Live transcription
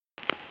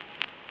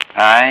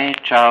I,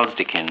 Charles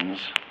Dickens,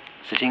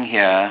 sitting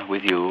here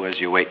with you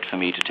as you wait for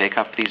me to take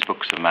up these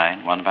books of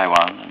mine, one by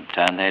one, and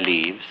turn their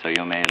leaves so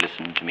you may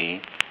listen to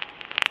me,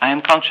 I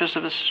am conscious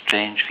of a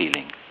strange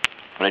feeling,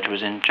 for it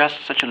was in just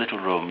such a little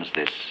room as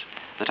this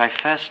that I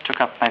first took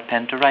up my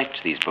pen to write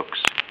these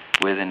books,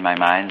 with in my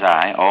mind's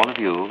eye all of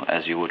you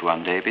as you would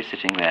one day be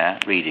sitting there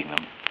reading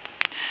them.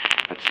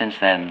 But since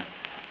then,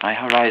 my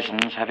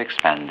horizons have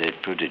expanded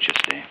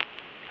prodigiously.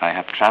 I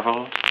have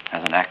travelled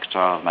as an actor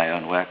of my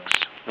own works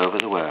over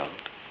the world,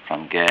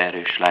 from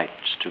garish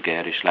lights to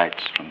garish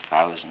lights, from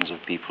thousands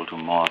of people to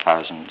more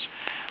thousands,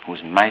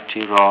 whose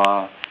mighty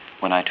roar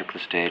when I took the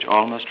stage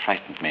almost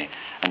frightened me,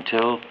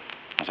 until,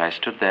 as I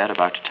stood there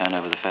about to turn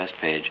over the first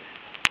page,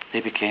 they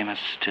became as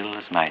still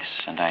as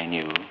mice, and I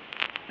knew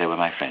they were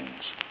my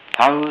friends.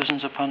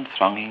 Thousands upon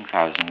thronging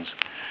thousands,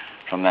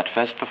 from that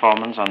first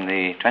performance on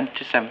the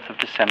 27th of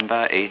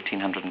December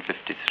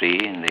 1853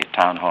 in the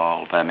Town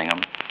Hall,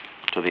 Birmingham,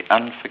 to the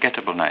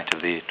unforgettable night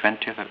of the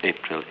 20th of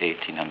April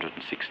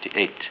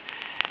 1868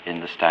 in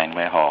the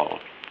Steinway Hall,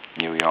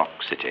 New York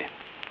City.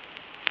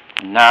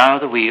 And now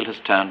the wheel has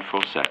turned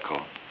full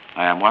circle.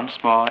 I am once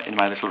more in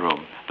my little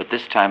room, but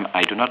this time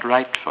I do not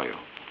write for you.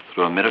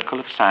 Through a miracle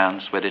of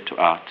science wedded to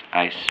art,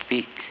 I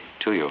speak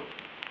to you.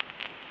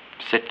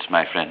 Sit,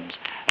 my friends,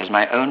 as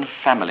my own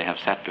family have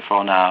sat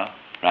before now,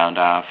 round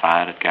our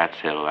fire at Gad's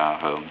Hill, our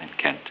home in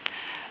Kent.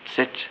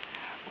 Sit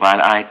while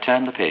I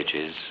turn the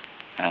pages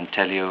and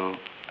tell you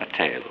a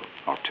tale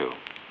or two.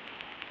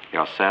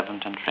 Your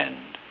servant and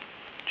friend,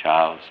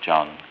 Charles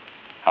John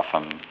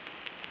Upham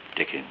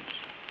Dickens.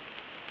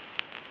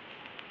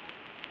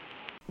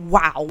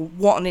 Wow,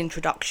 what an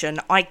introduction.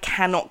 I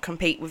cannot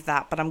compete with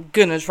that, but I'm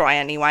gonna try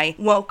anyway.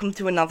 Welcome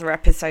to another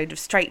episode of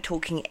Straight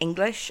Talking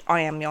English. I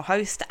am your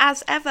host,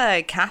 as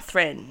ever,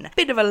 Catherine.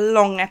 Bit of a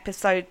long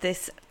episode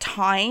this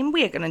time.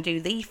 We are going to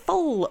do the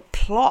full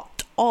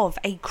plot of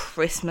A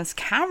Christmas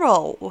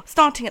Carol,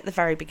 starting at the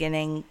very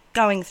beginning,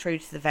 going through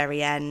to the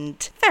very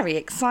end. Very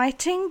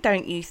exciting,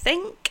 don't you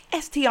think?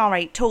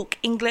 STR8 Talk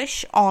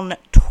English on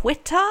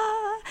Twitter,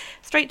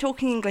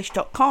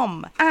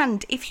 straighttalkingenglish.com.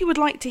 And if you would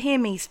like to hear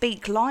me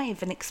speak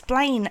live and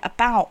explain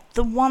about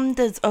the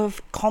wonders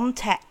of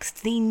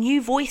context, the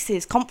New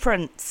Voices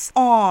conference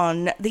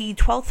on the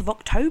 12th of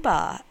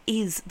October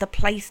is the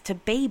place to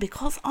be,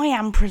 because I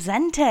am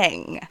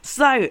presenting.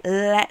 So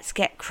let's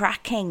get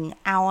cracking.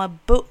 Our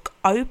book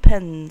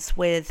opens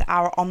with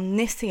our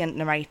omniscient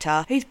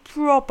narrator, who's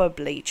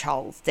probably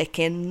Charles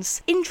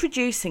Dickens,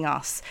 introducing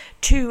us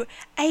to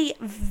a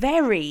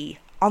very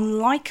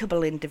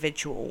unlikable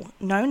individual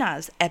known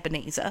as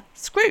Ebenezer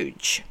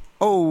Scrooge.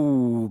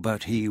 Oh,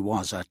 but he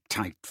was a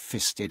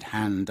tight-fisted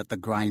hand at the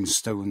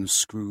grindstone,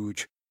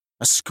 Scrooge.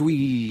 A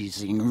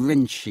squeezing,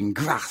 wrenching,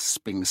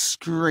 grasping,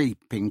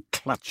 scraping,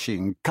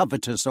 clutching,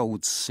 covetous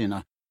old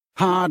sinner,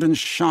 hard and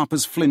sharp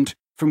as flint,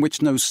 from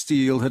which no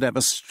steel had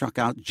ever struck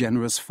out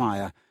generous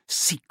fire,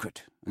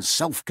 secret and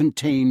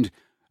self-contained,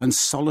 and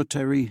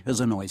solitary as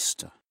an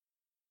oyster.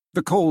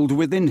 The cold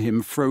within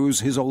him froze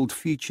his old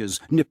features,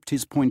 nipped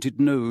his pointed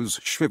nose,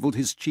 shriveled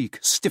his cheek,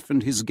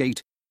 stiffened his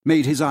gait,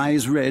 made his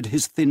eyes red,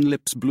 his thin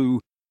lips blue,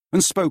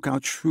 and spoke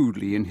out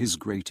shrewdly in his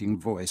grating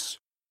voice.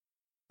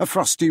 A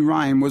frosty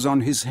rime was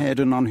on his head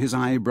and on his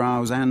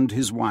eyebrows and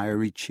his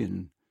wiry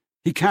chin.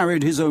 He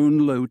carried his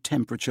own low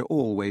temperature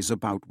always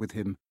about with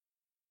him.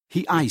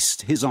 He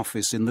iced his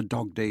office in the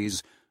dog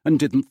days and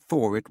didn't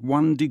thaw it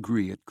 1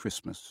 degree at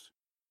Christmas.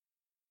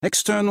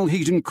 External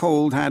heat and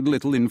cold had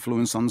little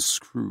influence on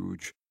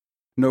Scrooge.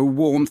 No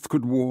warmth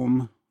could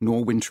warm,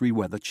 nor wintry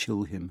weather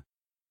chill him.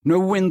 No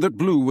wind that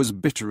blew was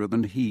bitterer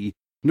than he.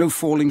 No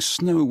falling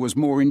snow was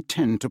more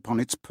intent upon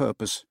its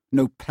purpose.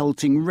 No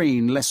pelting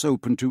rain less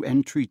open to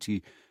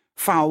entreaty.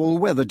 Foul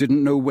weather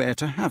didn't know where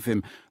to have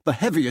him. The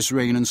heaviest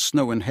rain and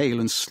snow and hail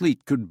and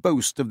sleet could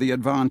boast of the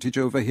advantage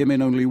over him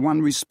in only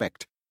one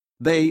respect.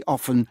 They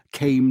often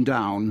came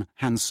down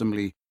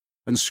handsomely,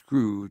 and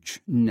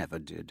Scrooge never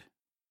did.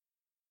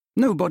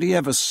 Nobody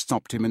ever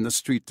stopped him in the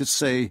street to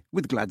say,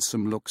 with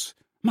gladsome looks,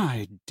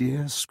 "My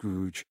dear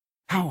Scrooge,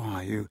 how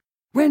are you?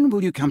 When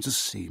will you come to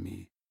see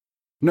me?"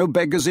 No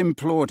beggars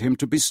implored him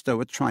to bestow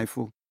a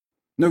trifle.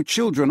 No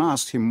children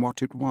asked him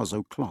what it was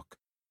o'clock.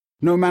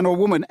 No man or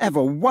woman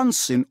ever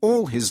once in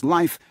all his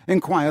life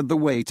inquired the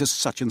way to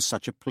such and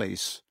such a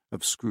place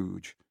of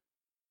Scrooge.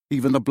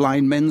 Even the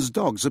blind men's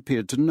dogs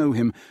appeared to know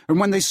him, and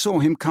when they saw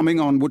him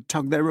coming on would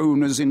tug their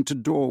owners into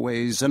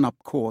doorways and up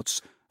courts,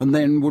 and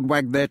then would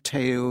wag their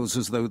tails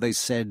as though they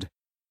said,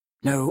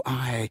 "No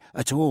eye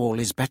at all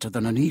is better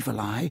than an evil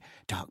eye,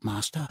 Dark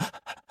Master."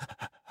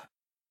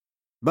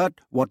 But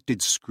what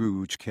did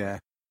Scrooge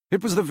care?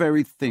 It was the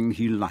very thing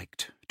he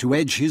liked, to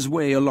edge his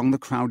way along the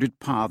crowded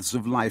paths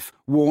of life,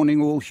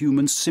 warning all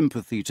human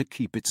sympathy to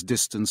keep its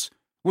distance,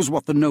 was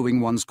what the knowing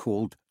ones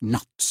called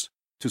nuts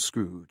to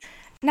Scrooge.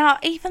 Now,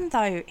 even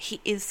though he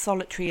is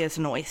solitary as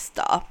an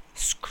oyster,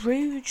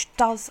 Scrooge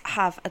does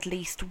have at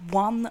least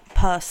one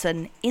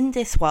person in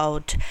this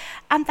world,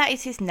 and that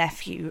is his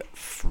nephew,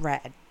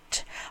 Fred.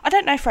 Fred. I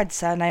don't know Fred's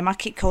surname, I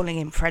keep calling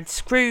him Fred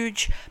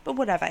Scrooge, but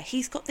whatever.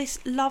 He's got this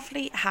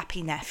lovely,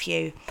 happy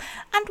nephew.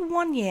 And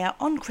one year,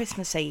 on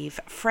Christmas Eve,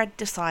 Fred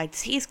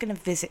decides he's going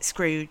to visit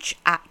Scrooge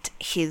at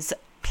his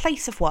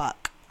place of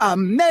work. "A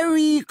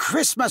Merry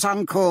Christmas,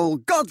 Uncle!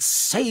 God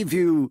save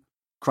you!"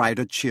 cried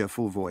a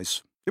cheerful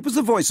voice. It was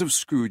the voice of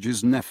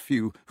Scrooge's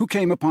nephew, who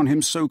came upon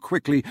him so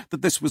quickly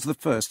that this was the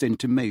first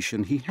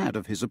intimation he had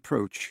of his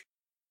approach.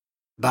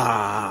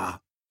 "Bah!"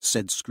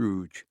 said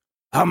Scrooge.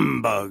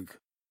 "Humbug!"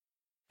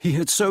 He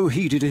had so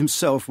heated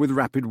himself with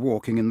rapid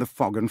walking in the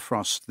fog and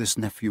frost, this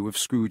nephew of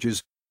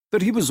Scrooge's,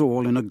 that he was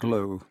all in a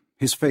glow.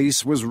 His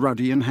face was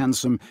ruddy and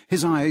handsome,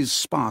 his eyes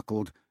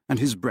sparkled, and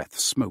his breath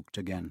smoked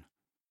again.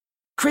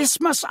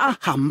 "Christmas a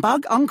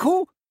humbug,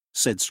 Uncle?"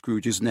 said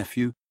Scrooge's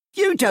nephew.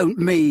 "You don't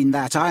mean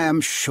that, I am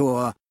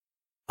sure."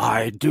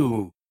 "I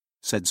do,"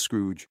 said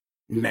Scrooge.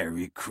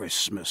 "Merry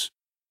Christmas.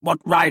 What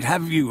right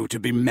have you to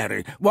be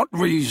merry? What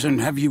reason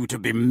have you to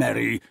be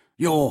merry?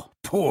 You're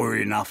poor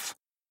enough."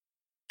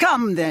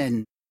 "Come,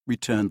 then,"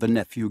 returned the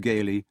nephew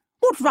gaily.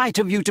 "What right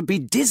have you to be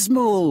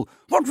dismal?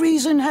 What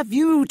reason have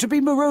you to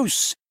be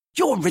morose?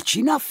 You're rich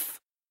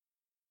enough."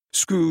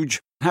 Scrooge,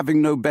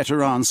 having no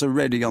better answer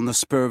ready on the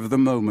spur of the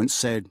moment,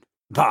 said,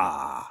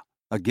 "Bah!"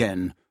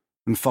 again,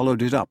 and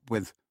followed it up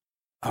with,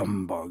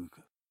 "Humbug."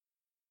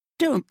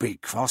 "Don't be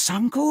cross,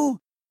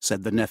 Uncle,"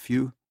 said the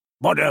nephew.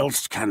 "What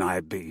else can I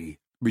be?"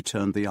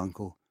 returned the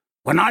uncle,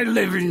 "when I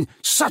live in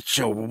such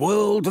a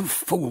world of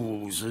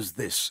fools as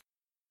this?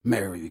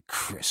 Merry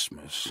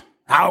Christmas.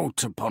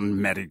 Out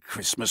upon Merry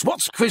Christmas.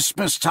 What's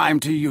Christmas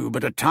time to you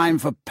but a time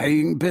for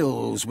paying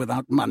bills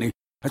without money?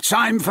 A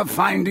time for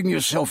finding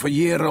yourself a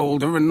year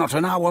older and not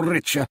an hour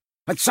richer?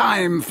 A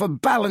time for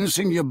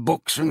balancing your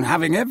books and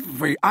having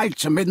every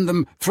item in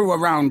them through a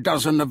round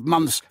dozen of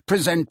months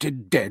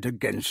presented dead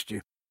against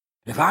you?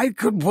 If I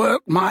could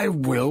work my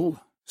will,"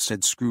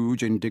 said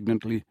Scrooge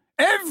indignantly,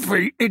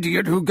 "every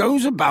idiot who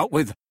goes about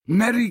with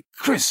Merry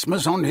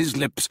Christmas on his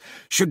lips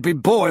should be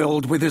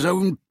boiled with his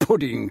own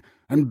pudding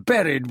and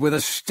buried with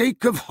a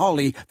stake of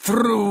holly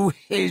through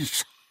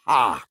his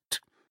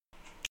heart."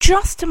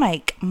 Just to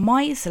make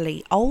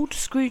miserly old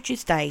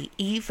Scrooge's day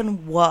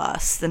even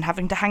worse than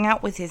having to hang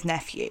out with his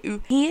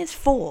nephew, he is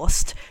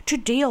forced to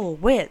deal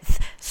with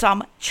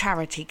some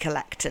charity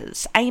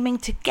collectors aiming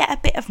to get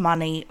a bit of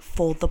money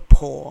for the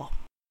poor.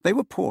 They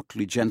were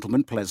portly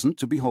gentlemen, pleasant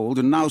to behold,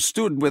 and now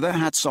stood with their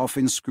hats off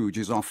in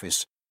Scrooge's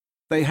office.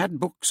 They had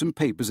books and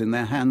papers in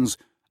their hands,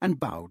 and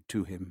bowed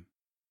to him.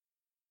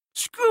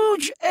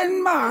 "Scrooge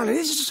and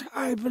Marley's,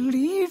 I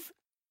believe,"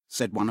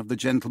 said one of the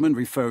gentlemen,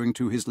 referring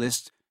to his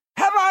list.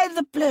 "Have I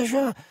the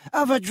pleasure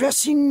of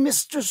addressing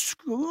Mr.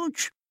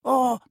 Scrooge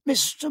or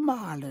Mr.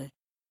 Marley?"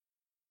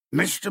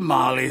 "Mr.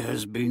 Marley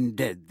has been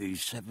dead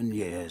these 7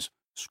 years,"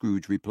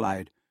 Scrooge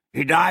replied.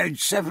 "He died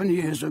 7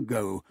 years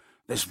ago,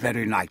 this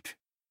very night."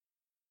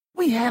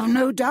 "We have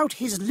no doubt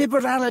his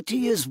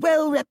liberality is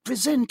well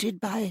represented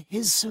by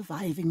his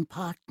surviving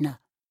partner,"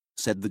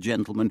 said the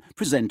gentleman,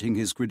 presenting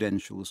his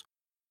credentials.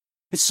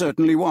 It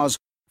certainly was,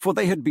 for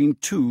they had been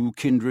two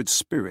kindred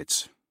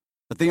spirits.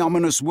 At the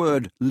ominous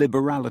word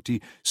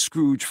liberality,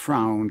 Scrooge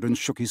frowned and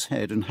shook his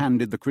head and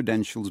handed the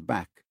credentials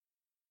back.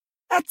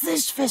 "At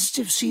this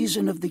festive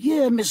season of the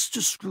year,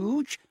 Mr.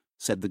 Scrooge,"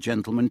 said the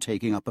gentleman,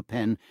 taking up a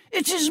pen,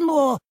 "it is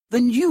more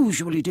than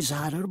usually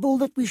desirable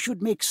that we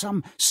should make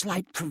some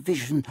slight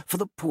provision for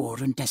the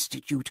poor and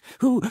destitute,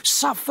 who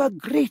suffer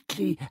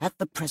greatly at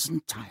the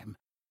present time.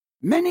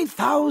 Many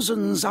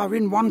thousands are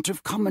in want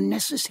of common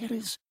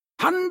necessaries.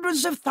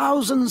 Hundreds of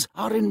thousands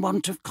are in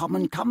want of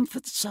common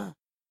comforts, sir."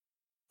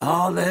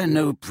 "Are there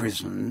no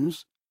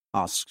prisons?"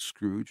 asked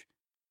Scrooge.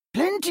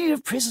 "Plenty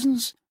of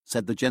prisons,"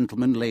 said the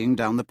gentleman, laying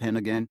down the pen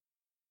again.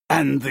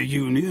 "And the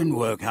union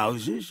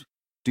workhouses?"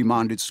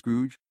 demanded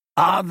Scrooge.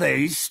 "Are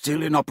they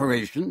still in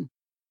operation?"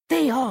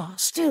 "They are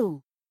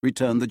still,"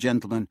 returned the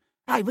gentleman.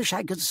 "I wish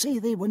I could say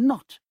they were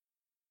not."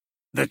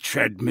 "The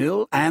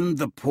treadmill and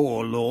the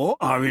poor law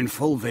are in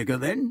full vigour,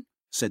 then?"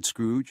 said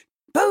Scrooge.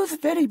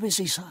 "Both very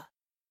busy, sir."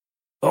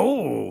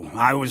 "Oh,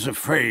 I was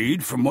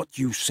afraid, from what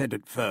you said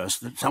at first,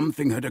 that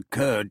something had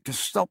occurred to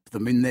stop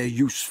them in their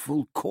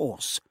useful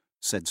course,"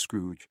 said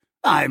Scrooge.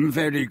 "I'm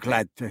very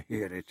glad to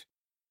hear it."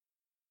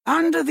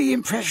 "Under the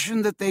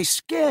impression that they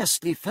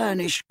scarcely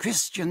furnish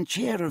Christian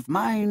cheer of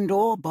mind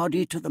or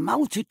body to the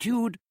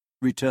multitude,"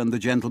 returned the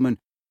gentleman,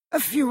 "a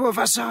few of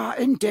us are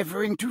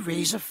endeavouring to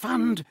raise a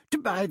fund to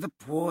buy the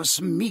poor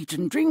some meat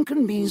and drink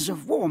and means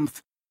of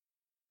warmth.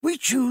 We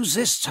choose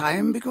this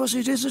time because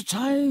it is a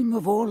time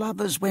of all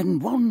others when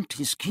want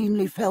is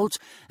keenly felt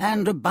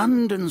and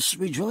abundance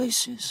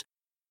rejoices.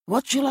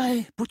 What shall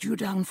I put you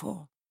down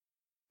for?"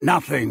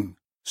 "Nothing,"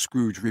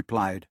 Scrooge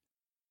replied.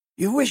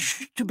 "You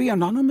wish to be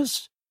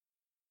anonymous?"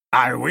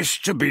 "I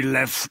wish to be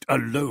left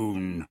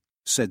alone,"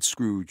 said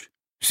Scrooge.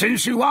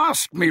 "Since you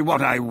ask me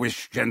what I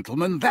wish,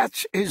 gentlemen,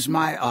 that is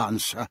my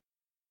answer.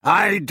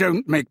 I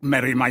don't make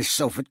merry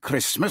myself at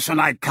Christmas,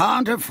 and I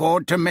can't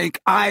afford to make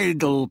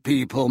idle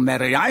people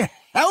merry. I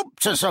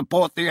help to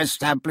support the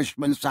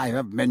establishments I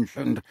have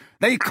mentioned.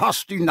 They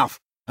cost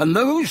enough, and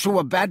those who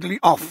are badly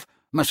off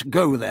must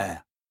go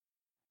there.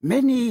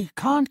 Many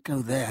can't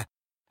go there,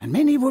 and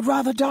many would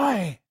rather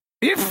die.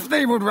 If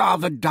they would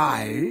rather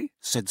die,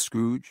 said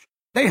Scrooge,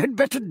 they had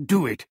better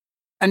do it,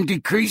 and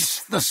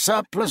decrease the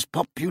surplus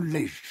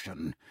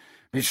population.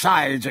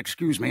 Besides,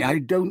 excuse me, I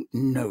don't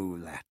know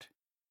that.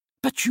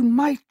 But you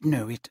might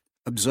know it,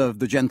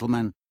 observed the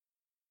gentleman.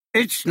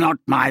 It's not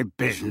my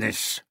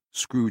business,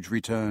 Scrooge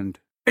returned.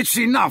 It's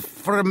enough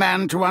for a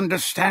man to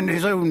understand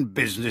his own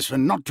business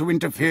and not to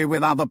interfere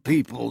with other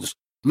people's.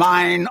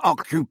 Mine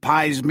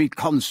occupies me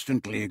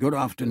constantly. Good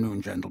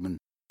afternoon, gentlemen.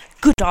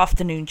 Good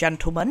afternoon,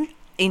 gentlemen.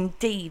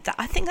 Indeed,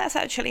 I think that's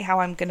actually how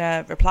I'm going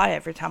to reply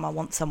every time I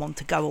want someone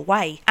to go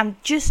away. And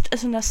just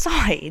as an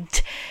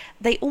aside,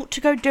 they ought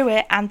to go do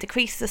it and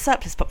decrease the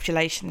surplus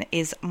population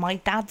is my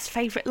dad's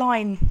favourite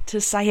line to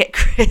say at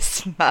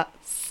Christmas.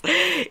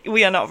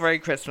 We are not a very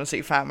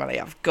Christmassy family,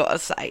 I've got to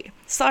say.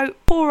 So,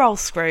 poor old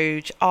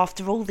Scrooge,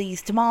 after all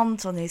these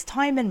demands on his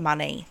time and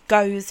money,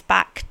 goes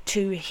back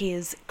to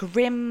his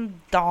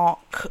grim,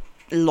 dark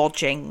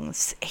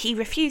lodgings. He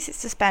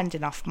refuses to spend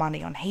enough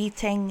money on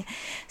heating,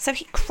 so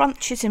he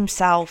crunches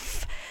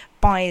himself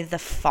by the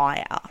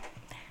fire.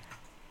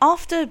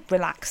 After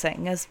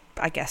relaxing, as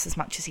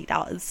much as he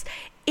does,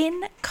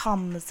 in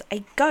comes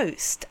a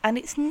ghost, and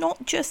it's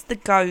not just the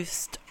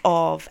ghost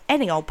of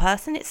any old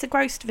person, it's the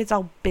ghost of his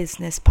old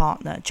business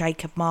partner,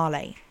 Jacob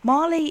Marley.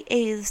 Marley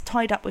is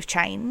tied up with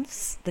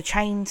chains, the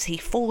chains he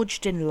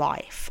forged in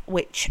life,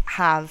 which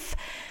have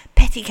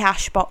petty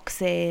cash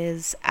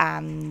boxes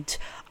and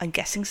I'm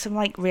guessing some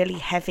really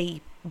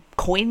heavy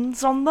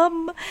coins on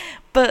them,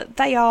 but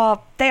they are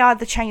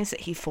the chains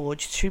that he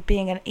forged through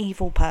being an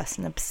evil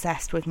person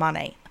obsessed with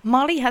money.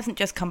 Marley hasn't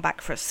just come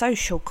back for a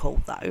social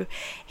call though,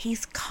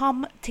 he's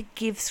come to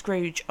give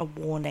Scrooge a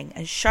warning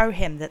and show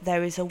him that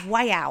there is a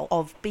way out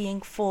of being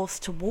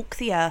forced to walk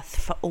the earth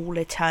for all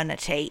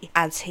eternity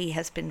as he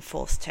has been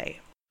forced to.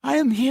 I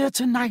am here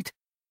tonight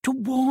to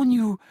warn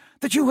you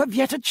that you have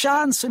yet a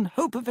chance and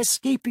hope of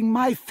escaping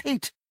my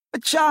fate, a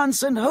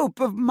chance and hope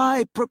of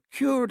my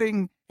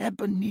procuring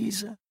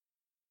Ebenezer.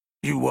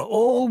 You were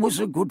always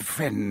a good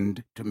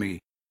friend to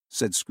me,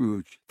 said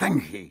Scrooge.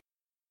 Thank ye.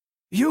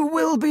 You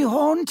will be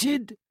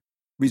haunted,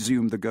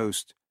 resumed the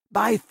ghost,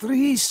 by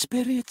 3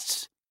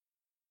 spirits.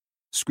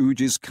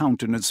 Scrooge's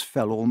countenance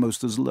fell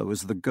almost as low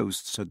as the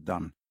ghost's had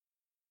done.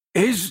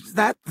 Is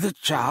that the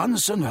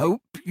chance and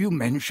hope you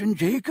mentioned,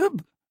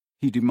 Jacob?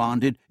 He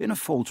demanded in a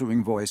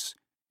faltering voice.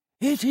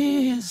 It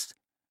is.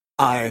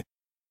 I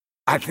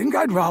think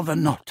I'd rather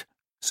not,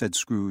 said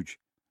Scrooge.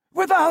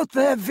 Without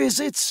their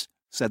visits,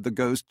 said the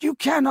ghost, you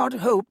cannot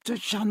hope to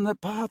shun the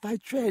path I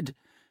tread.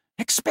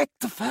 Expect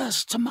the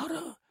first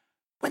tomorrow,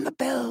 when the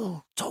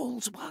bell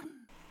tolls 1.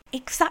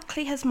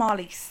 Exactly as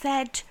Marley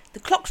said, the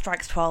clock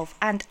strikes 12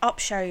 and up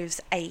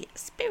shows a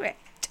spirit.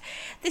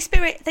 This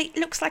spirit, it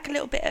looks like a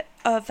little bit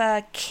of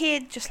a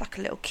kid, just like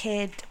a little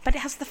kid, but it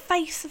has the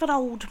face of an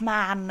old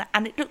man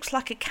and it looks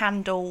like a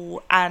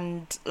candle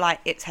and like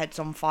its head's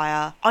on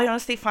fire. I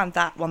honestly find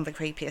that one of the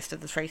creepiest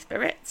of the 3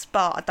 spirits,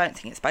 but I don't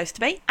think it's supposed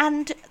to be.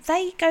 And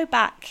they go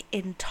back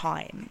in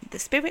time. The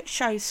spirit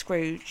shows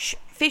Scrooge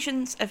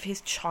visions of his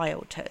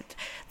childhood.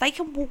 They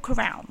can walk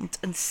around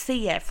and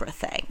see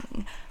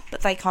everything,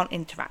 but they can't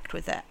interact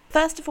with it.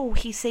 First of all,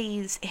 he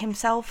sees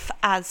himself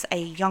as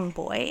a young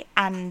boy,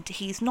 and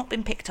he's not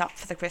been picked up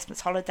for the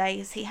Christmas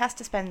holidays. He has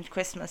to spend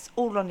Christmas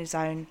all on his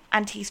own,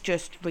 and he's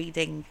just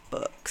reading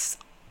books.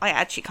 I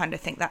actually kind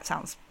of think that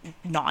sounds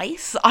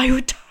nice. I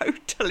would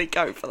totally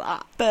go for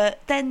that.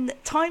 But then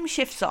time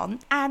shifts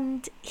on,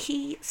 and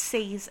he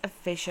sees a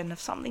vision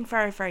of something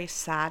very, very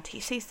sad. He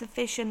sees the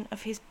vision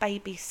of his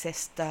baby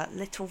sister,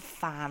 little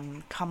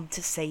Fan, come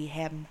to see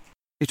him.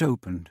 It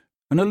opened,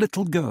 and a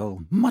little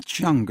girl, much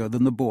younger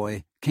than the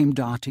boy, came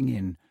darting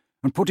in,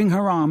 and putting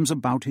her arms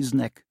about his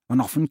neck, and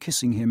often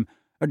kissing him,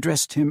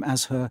 addressed him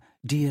as her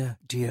dear,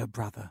 dear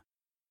brother.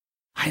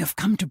 I have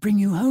come to bring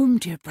you home,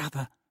 dear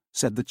brother,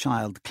 said the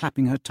child,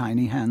 clapping her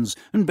tiny hands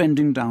and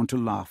bending down to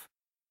laugh.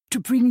 To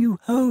bring you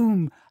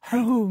home,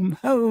 home,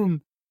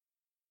 home.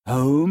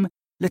 Home,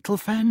 little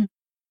Fan?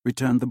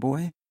 Returned the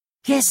boy.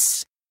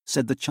 Yes,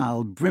 said the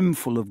child,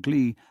 brimful of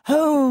glee.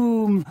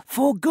 Home,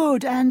 for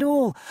good and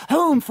all,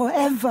 home for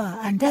ever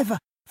and ever.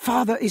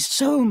 Father is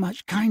so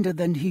much kinder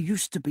than he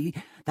used to be,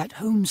 that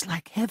home's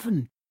like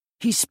heaven.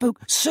 He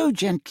spoke so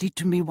gently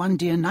to me one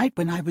dear night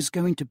when I was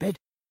going to bed,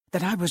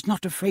 that I was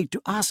not afraid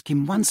to ask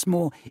him once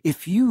more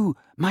if you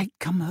might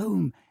come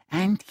home,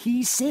 and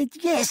he said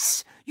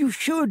yes, you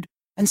should,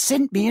 and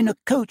sent me in a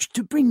coach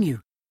to bring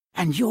you.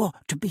 And you're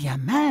to be a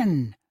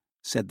man,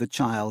 said the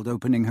child,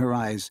 opening her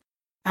eyes,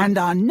 and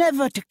are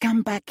never to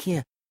come back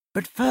here.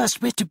 But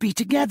first we're to be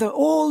together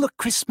all the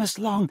Christmas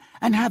long,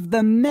 and have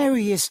the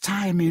merriest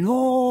time in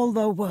all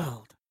the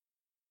world.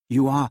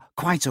 You are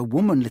quite a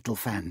woman, little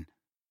Fan,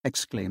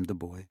 exclaimed the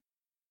boy.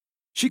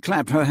 She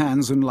clapped her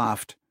hands and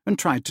laughed, and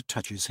tried to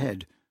touch his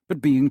head, but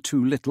being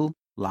too little,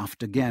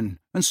 laughed again,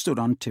 and stood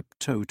on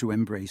tiptoe to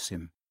embrace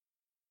him.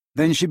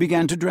 Then she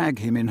began to drag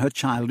him in her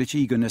childish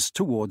eagerness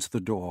towards the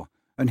door,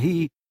 and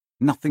he,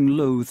 nothing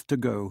loath to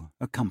go,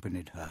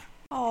 accompanied her.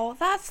 Oh,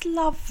 that's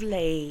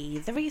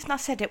lovely. The reason I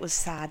said it was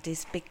sad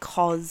is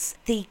because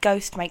the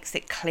ghost makes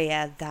it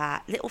clear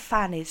that little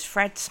Fan is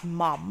Fred's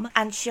mum,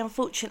 and she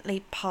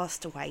unfortunately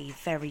passed away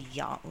very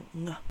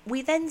young.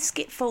 We then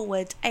skip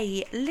forward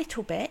a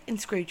little bit in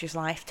Scrooge's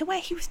life to where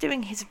he was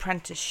doing his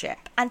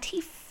apprenticeship, and he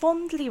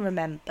fondly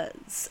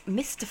remembers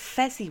Mr.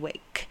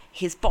 Fezziwig,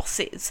 his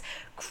boss's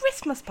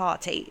Christmas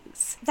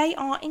parties. They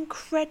are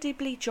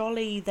incredibly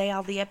jolly. They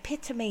are the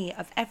epitome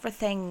of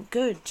everything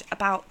good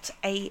about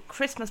a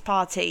Christmas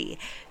party.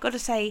 Gotta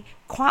say,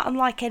 quite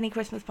unlike any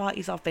Christmas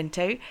parties I've been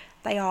to,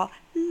 they are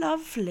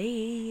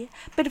lovely.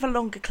 Bit of a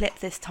longer clip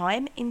this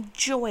time.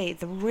 Enjoy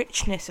the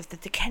richness of the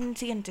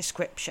Dickensian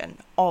description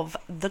of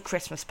the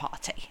Christmas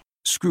party.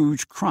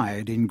 Scrooge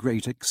cried in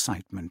great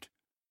excitement.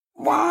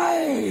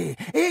 "Why,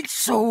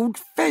 it's old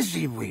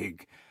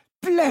Fezziwig!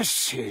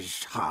 Bless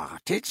his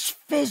heart, it's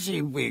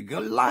Fezziwig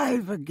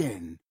alive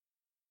again."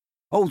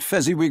 Old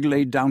Fezziwig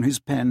laid down his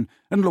pen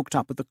and looked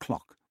up at the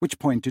clock, which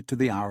pointed to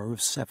the hour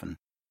of 7.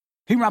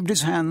 He rubbed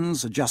his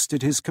hands,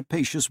 adjusted his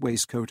capacious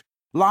waistcoat,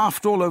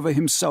 laughed all over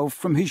himself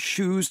from his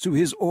shoes to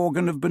his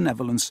organ of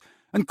benevolence,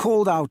 and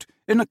called out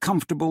in a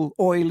comfortable,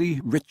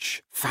 oily,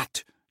 rich,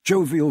 fat,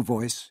 jovial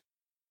voice,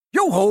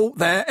 "Yo-ho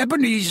there,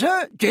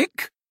 Ebenezer,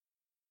 Dick!"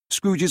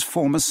 Scrooge's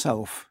former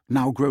self,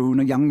 now grown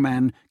a young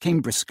man,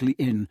 came briskly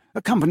in,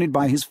 accompanied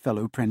by his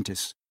fellow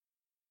prentice.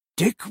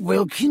 "Dick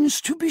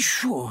Wilkins, to be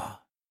sure,"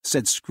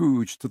 said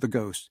Scrooge to the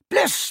ghost.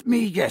 "Bless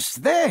me, yes,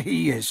 there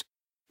he is.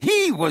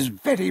 He was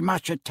very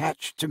much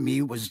attached to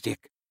me, was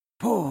Dick.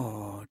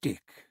 Poor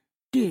Dick,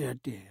 dear,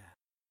 dear."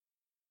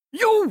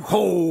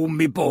 "Yo-ho,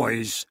 me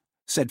boys,"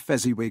 said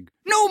Fezziwig.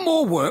 "No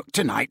more work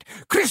tonight.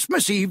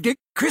 Christmas Eve, Dick,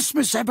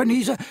 Christmas,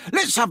 Ebenezer.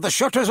 Let's have the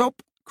shutters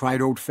up,"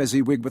 cried old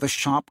Fezziwig with a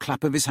sharp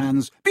clap of his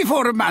hands,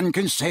 "before a man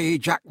can say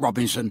Jack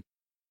Robinson."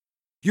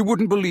 You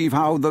wouldn't believe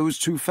how those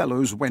two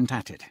fellows went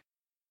at it.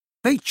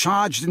 They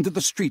charged into the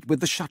street with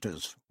the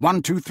shutters.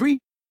 1, 2, 3,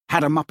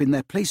 had 'em up in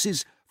their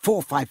places,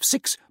 4, 5,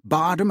 6,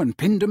 barred 'em and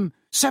pinned 'em,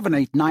 7,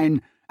 8,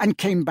 9, and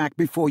came back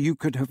before you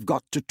could have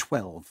got to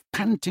 12,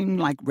 panting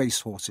like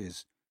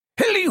racehorses.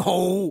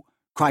 "Hilly-ho!"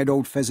 cried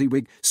old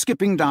Fezziwig,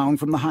 skipping down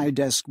from the high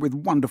desk with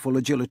wonderful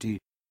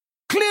agility.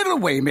 "Clear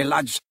away, me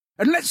lads,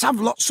 and let's have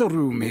lots of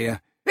room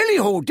here.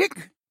 Hilly-ho,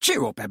 Dick!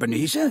 Cheer up,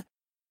 Ebenezer!"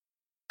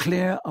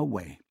 Clear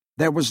away.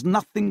 There was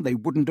nothing they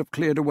wouldn't have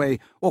cleared away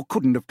or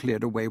couldn't have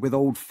cleared away with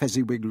old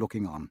Fezziwig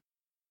looking on.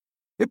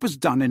 It was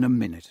done in a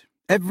minute.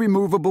 Every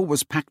movable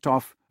was packed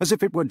off as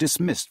if it were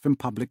dismissed from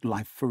public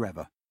life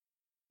forever.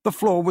 The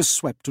floor was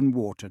swept and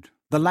watered,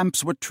 the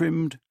lamps were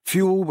trimmed,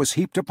 fuel was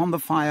heaped upon the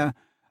fire,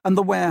 and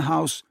the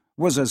warehouse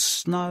was as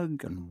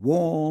snug and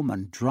warm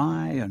and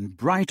dry and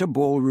bright a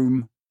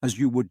ballroom as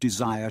you would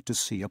desire to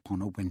see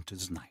upon a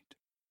winter's night.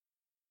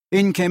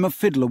 In came a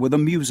fiddler with a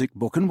music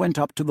book and went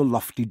up to the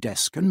lofty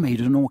desk and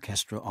made an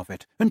orchestra of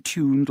it, and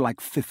tuned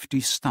like 50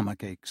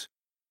 stomach aches.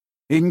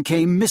 In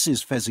came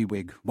Mrs.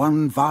 Fezziwig,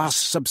 one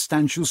vast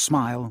substantial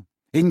smile.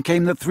 In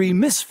came the 3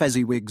 Miss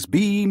Fezziwigs,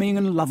 beaming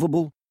and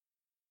lovable.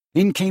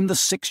 In came the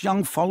 6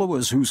 young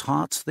followers whose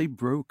hearts they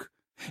broke.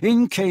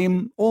 In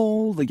came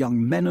all the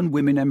young men and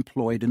women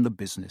employed in the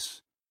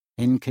business.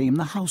 In came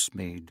the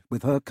housemaid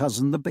with her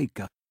cousin the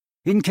baker.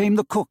 In came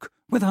the cook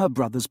with her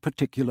brother's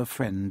particular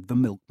friend the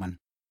milkman.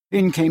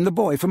 In came the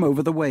boy from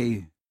over the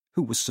way,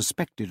 who was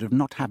suspected of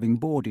not having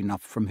board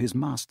enough from his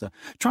master,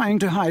 trying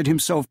to hide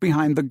himself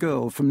behind the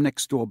girl from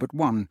next door but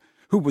one,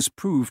 who was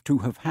proved to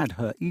have had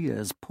her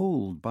ears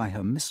pulled by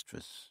her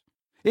mistress.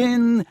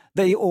 In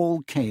they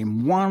all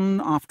came,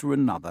 one after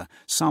another,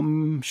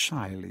 some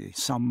shyly,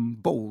 some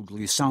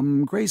boldly,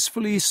 some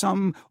gracefully,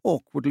 some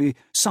awkwardly,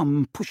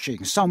 some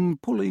pushing, some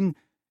pulling.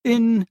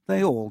 In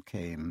they all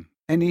came,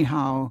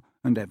 anyhow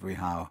and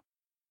everyhow.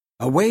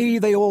 Away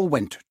they all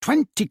went,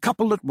 20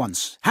 couple at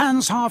once,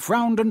 hands half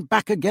round and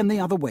back again the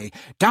other way,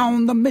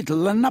 down the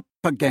middle and up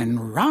again,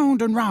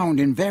 round and round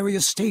in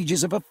various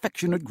stages of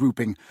affectionate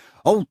grouping.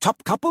 Old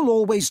top couple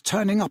always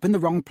turning up in the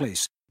wrong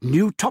place,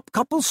 new top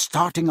couple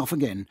starting off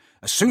again.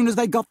 As soon as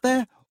they got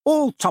there,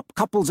 all top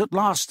couples at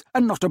last,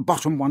 and not a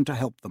bottom one to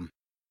help them.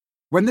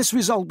 When this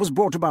result was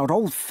brought about,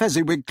 old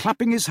Fezziwig,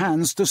 clapping his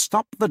hands to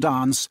stop the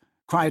dance,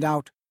 cried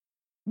out,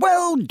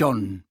 "Well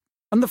done!"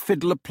 and the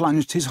fiddler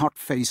plunged his hot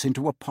face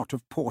into a pot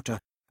of porter,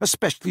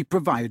 especially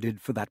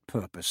provided for that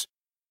purpose.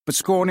 But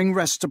scorning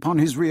rest upon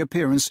his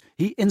reappearance,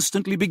 he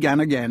instantly began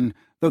again,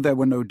 though there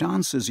were no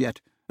dancers yet,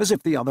 as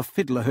if the other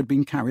fiddler had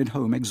been carried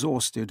home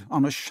exhausted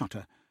on a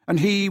shutter, and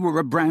he were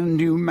a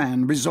brand-new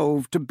man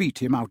resolved to beat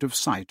him out of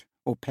sight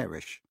or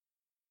perish.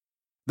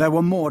 There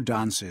were more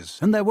dances,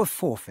 and there were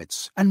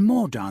forfeits, and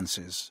more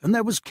dances, and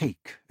there was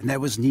cake, and there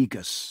was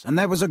negus, and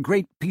there was a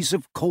great piece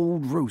of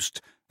cold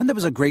roast, and there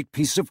was a great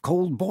piece of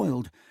cold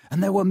boiled,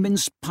 and there were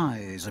mince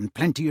pies and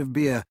plenty of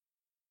beer.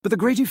 But the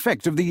great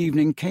effect of the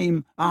evening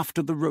came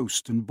after the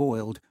roast and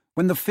boiled,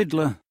 when the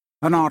fiddler,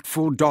 an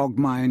artful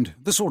dog-mind,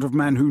 the sort of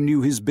man who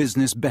knew his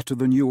business better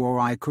than you or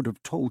I could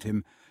have told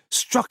him,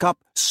 struck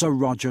up Sir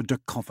Roger de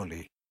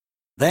Coverley.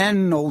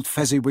 Then old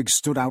Fezziwig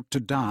stood out to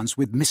dance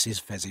with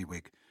Mrs.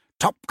 Fezziwig.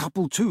 Top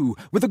couple too,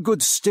 with a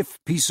good stiff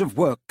piece of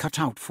work cut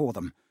out for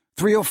them.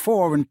 3 or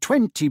 4 and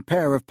 20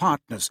 pair of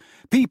partners,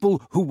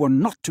 people who were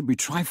not to be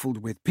trifled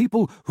with,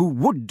 people who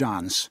would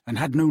dance and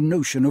had no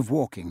notion of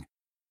walking.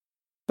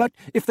 But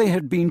if they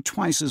had been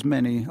twice as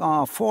many,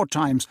 4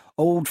 times,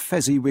 old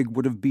Fezziwig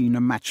would have been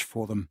a match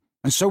for them,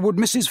 and so would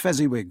Mrs.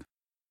 Fezziwig.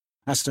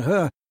 As to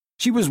her,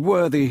 she was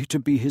worthy to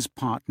be his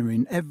partner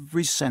in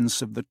every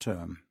sense of the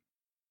term.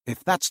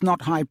 If that's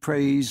not high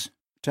praise,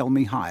 tell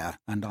me higher,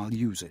 and I'll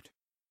use it.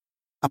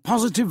 A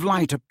positive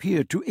light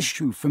appeared to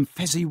issue from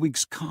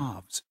Fezziwig's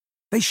calves.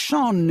 They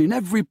shone in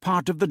every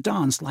part of the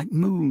dance like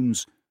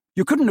moons.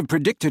 You couldn't have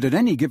predicted at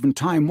any given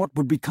time what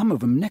would become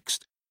of them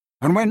next.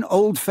 And when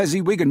old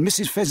Fezziwig and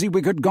Mrs.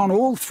 Fezziwig had gone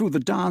all through the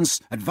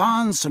dance,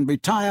 advance and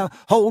retire,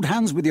 hold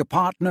hands with your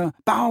partner,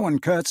 bow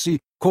and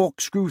curtsy,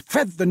 corkscrew,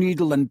 thread the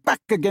needle, and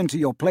back again to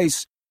your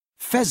place,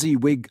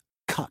 Fezziwig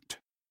cut.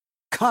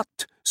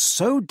 Cut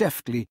so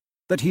deftly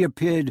that he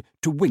appeared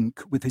to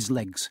wink with his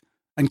legs,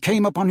 and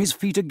came upon his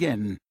feet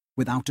again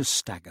without a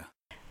stagger.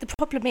 The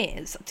problem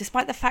is,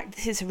 despite the fact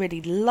this is a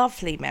really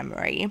lovely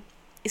memory,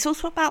 it's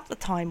also about the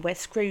time where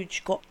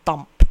Scrooge got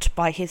dumped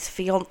by his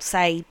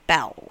fiancée,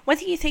 Belle.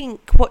 Whether you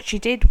think what she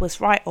did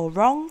was right or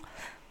wrong,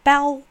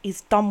 Belle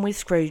is done with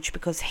Scrooge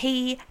because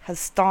he has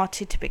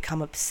started to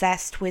become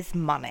obsessed with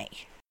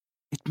money.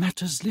 It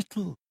matters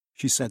little,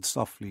 she said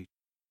softly.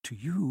 To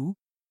you,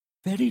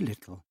 very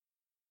little.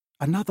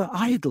 Another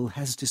idol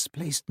has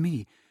displaced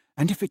me,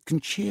 and if it can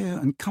cheer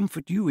and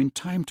comfort you in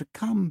time to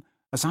come,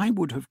 as I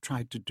would have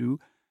tried to do,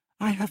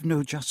 I have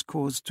no just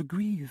cause to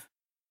grieve.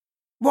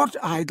 What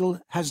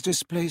idol has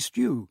displaced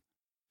you?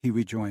 He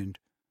rejoined.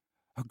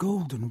 A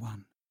golden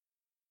one.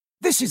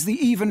 This is the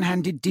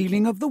even-handed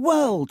dealing of the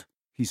world,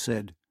 he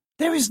said.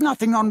 There is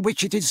nothing on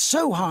which it is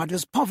so hard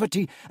as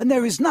poverty, and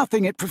there is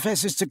nothing it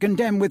professes to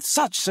condemn with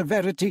such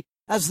severity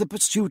as the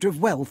pursuit of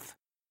wealth.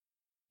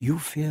 You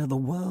fear the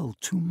world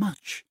too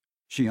much,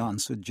 she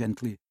answered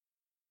gently.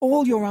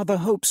 All your other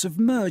hopes have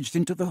merged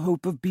into the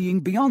hope of being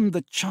beyond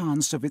the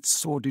chance of its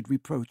sordid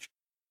reproach.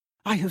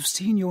 I have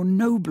seen your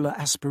nobler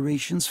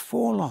aspirations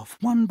fall off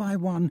one by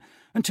one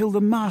until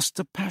the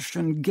master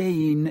passion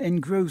gain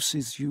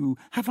engrosses you,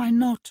 have I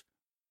not?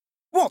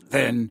 What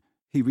then?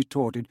 He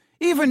retorted.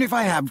 Even if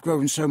I have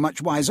grown so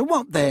much wiser,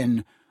 what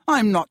then?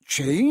 I'm not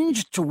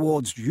changed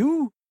towards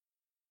you.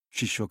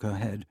 She shook her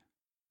head.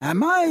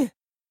 Am I?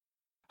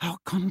 Our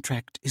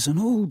contract is an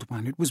old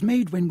one. It was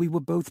made when we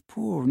were both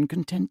poor and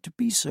content to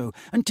be so,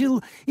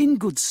 until, in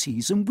good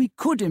season, we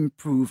could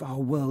improve our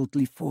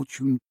worldly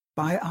fortune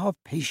by our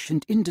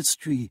patient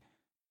industry.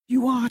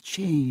 You are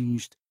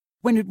changed.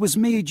 When it was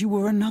made, you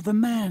were another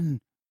man.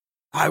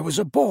 I was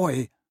a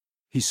boy,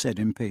 he said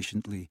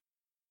impatiently.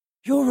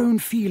 Your own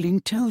feeling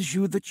tells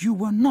you that you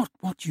were not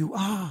what you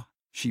are,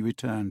 she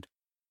returned.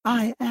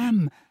 I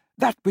am.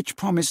 That which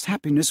promised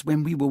happiness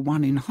when we were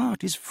one in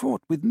heart is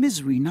fraught with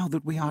misery now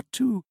that we are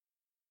two.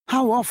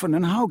 How often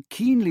and how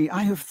keenly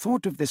I have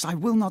thought of this I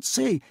will not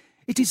say.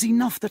 It is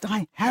enough that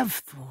I have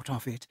thought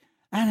of it,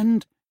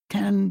 and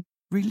can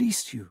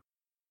release you.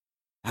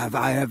 Have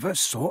I ever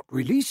sought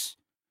release?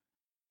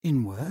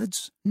 In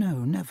words?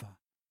 No, never.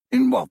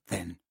 In what,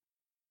 then?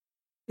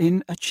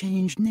 In a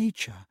changed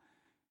nature,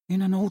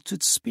 in an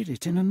altered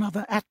spirit, in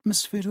another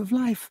atmosphere of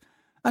life,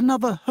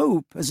 another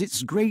hope as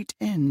its great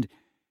end,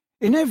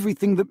 in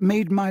everything that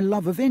made my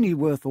love of any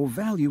worth or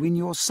value in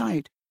your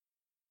sight.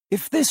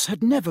 If this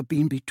had never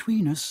been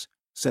between us,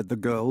 said the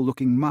girl,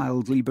 looking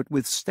mildly but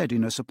with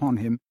steadiness upon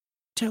him,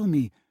 tell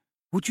me,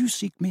 would you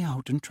seek me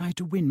out and try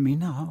to win me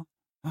now?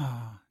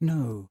 Ah,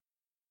 no.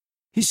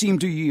 He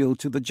seemed to yield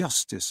to the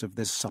justice of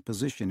this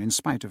supposition in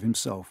spite of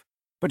himself,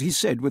 but he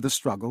said with a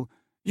struggle,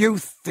 You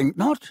think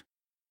not?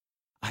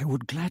 I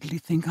would gladly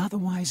think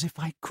otherwise if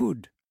I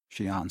could,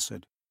 she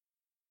answered.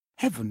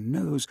 Heaven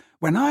knows,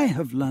 when I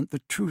have learnt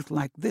the truth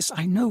like this,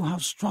 I know how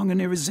strong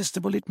and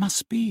irresistible it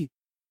must be.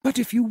 But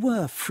if you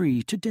were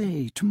free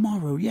today,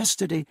 tomorrow,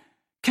 yesterday,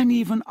 can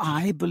even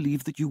I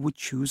believe that you would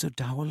choose a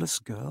dowerless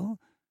girl?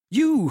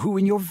 You, who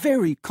in your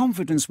very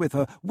confidence with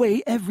her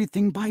weigh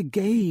everything by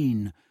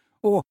gain,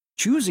 or,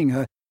 choosing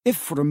her, if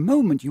for a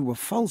moment you were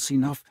false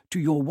enough to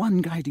your one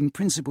guiding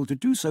principle to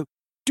do so,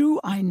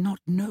 do I not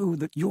know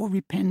that your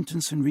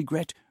repentance and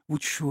regret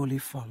would surely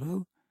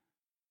follow?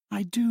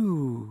 I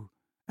do,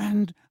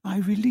 and I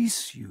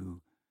release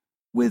you,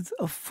 with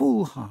a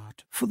full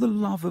heart, for the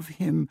love of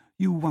him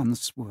you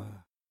once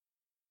were.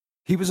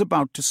 He was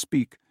about to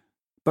speak,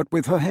 but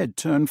with her head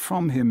turned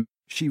from him,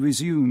 she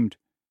resumed,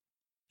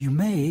 You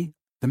may,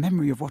 the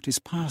memory of what is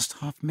past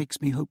half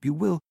makes me hope you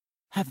will,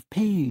 have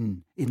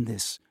pain in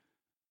this.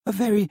 A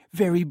very,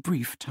 very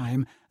brief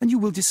time, and you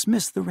will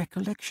dismiss the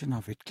recollection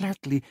of it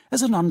gladly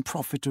as an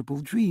unprofitable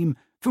dream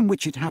from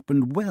which it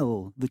happened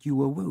well that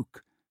you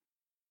awoke.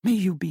 May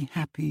you be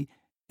happy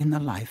in the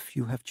life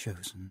you have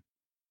chosen.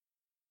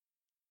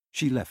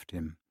 She left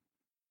him,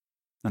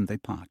 and they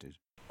parted.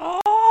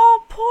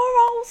 Oh, poor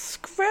old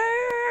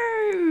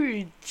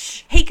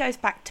Scrooge! He goes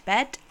back to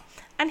bed,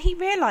 And he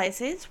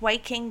realises,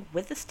 waking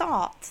with the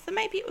start, that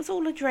maybe it was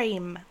all a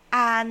dream.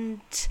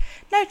 And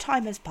no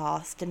time has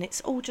passed and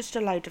it's all just a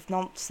load of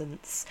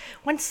nonsense.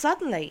 When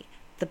suddenly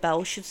the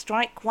bell should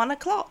strike 1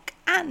 o'clock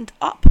and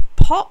up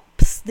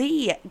pops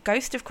the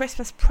Ghost of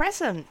Christmas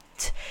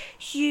Present.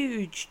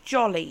 Huge,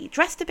 jolly,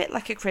 dressed a bit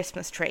like a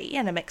Christmas tree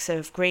in a mix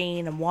of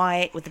green and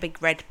white with a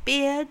big red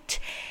beard.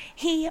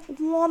 He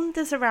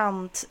wanders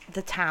around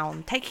the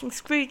town, taking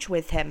Scrooge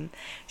with him,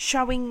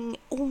 showing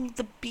all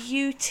the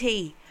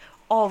beauty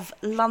of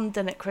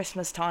London at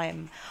Christmas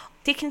time.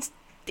 Dickens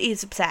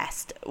is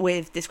obsessed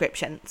with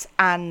descriptions,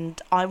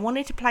 and I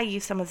wanted to play you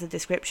some of the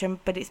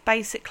description, but it's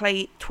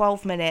basically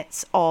 12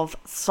 minutes of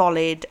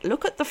solid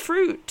look at the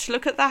fruit,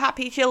 look at the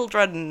happy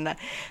children.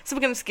 So we're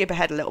going to skip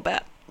ahead a little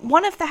bit.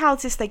 One of the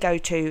houses they go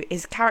to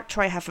is a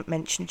character I haven't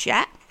mentioned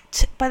yet,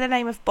 by the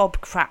name of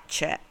Bob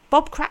Cratchit.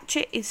 Bob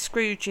Cratchit is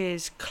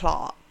Scrooge's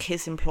clerk,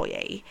 his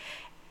employee.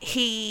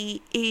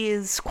 He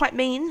is quite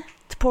mean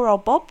to poor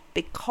old Bob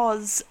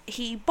because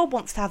Bob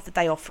wants to have the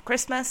day off for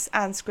Christmas,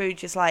 and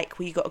Scrooge is like,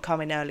 well, you got to come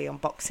in early on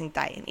Boxing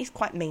Day, and he's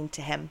quite mean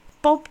to him.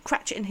 Bob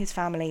Cratchit and his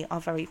family are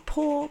very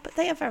poor, but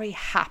they are very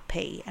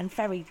happy and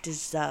very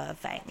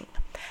deserving.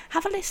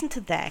 Have a listen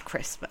to their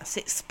Christmas.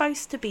 It's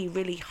supposed to be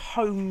really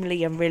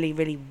homely and really,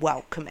 really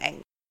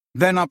welcoming.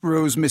 Then up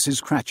rose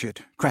Mrs.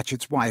 Cratchit,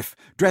 Cratchit's wife,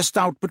 dressed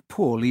out but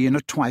poorly in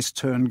a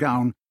twice-turned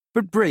gown,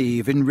 but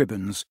brave in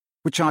ribbons,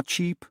 which are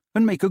cheap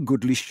and make a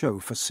goodly show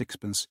for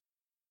sixpence.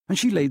 And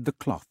she laid the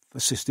cloth,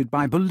 assisted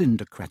by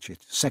Belinda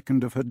Cratchit,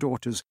 second of her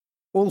daughters,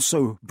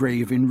 also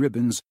brave in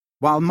ribbons,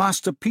 while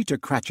Master Peter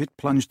Cratchit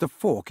plunged a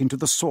fork into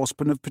the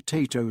saucepan of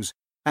potatoes,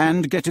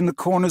 and, getting the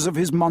corners of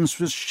his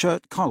monstrous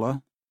shirt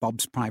collar,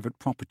 Bob's private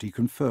property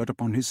conferred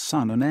upon his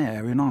son and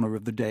heir in honour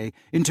of the day,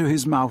 into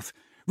his mouth,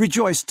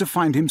 rejoiced to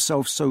find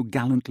himself so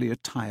gallantly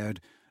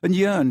attired, and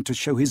yearned to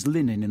show his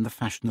linen in the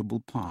fashionable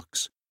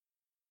parks.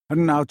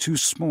 And now 2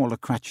 smaller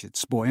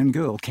Cratchits, boy and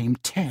girl, came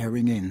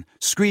tearing in,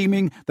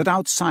 screaming that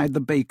outside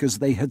the baker's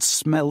they had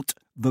smelt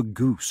the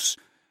goose,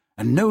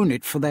 and known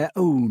it for their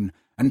own,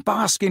 and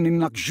basking in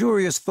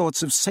luxurious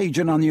thoughts of sage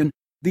and onion,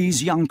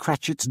 these young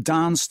Cratchits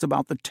danced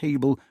about the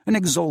table and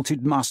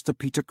exalted Master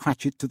Peter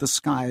Cratchit to the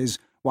skies,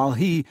 while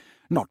he,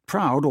 not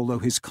proud although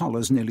his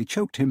collars nearly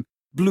choked him,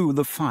 blew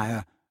the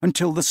fire,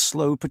 until the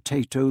slow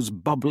potatoes,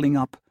 bubbling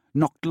up,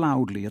 knocked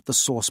loudly at the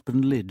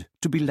saucepan lid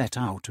to be let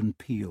out and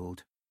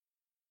peeled.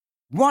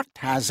 "What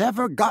has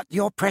ever got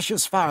your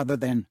precious father,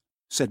 then?"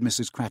 said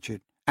Mrs.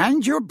 Cratchit.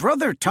 "And your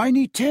brother,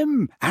 Tiny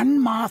Tim,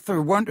 and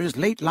Martha weren't as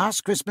late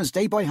last Christmas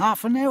Day by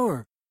half an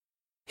hour."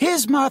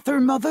 "Here's Martha,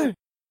 mother,"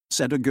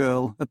 said a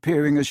girl,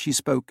 appearing as she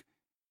spoke.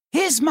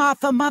 "Here's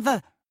Martha,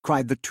 mother,"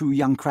 cried the 2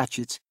 young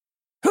Cratchits.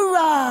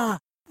 "Hurrah!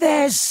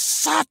 There's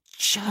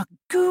such a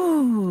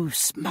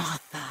goose,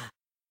 Martha."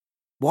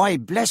 "Why,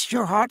 bless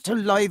your heart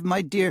alive,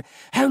 my dear,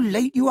 how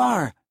late you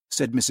are,"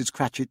 said Mrs.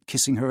 Cratchit,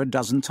 kissing her a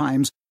dozen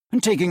times,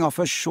 and taking off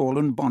her shawl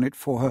and bonnet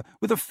for her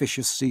with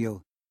officious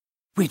zeal.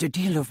 "We'd a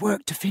deal of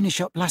work to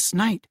finish up last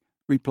night,"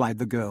 replied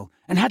the girl,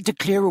 "and had to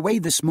clear away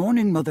this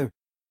morning, mother."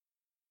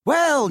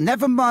 "Well,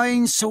 never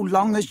mind so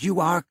long as you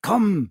are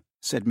come,"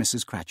 said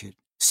Mrs. Cratchit.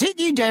 "Sit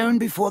ye down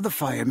before the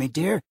fire, me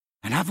dear,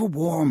 and have a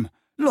warm.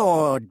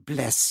 Lord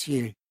bless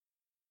you."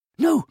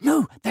 "No,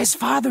 no, there's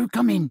father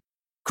coming,"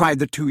 cried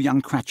the 2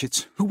 young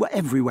Cratchits, who were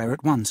everywhere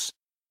at once.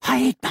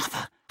 "Hide,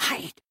 Martha,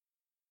 hide."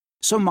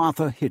 So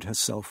Martha hid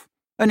herself,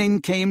 and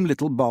in came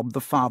little Bob the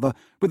father,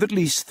 with at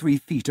least 3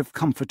 feet of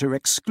comforter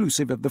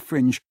exclusive of the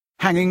fringe,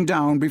 hanging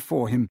down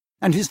before him,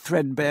 and his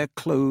threadbare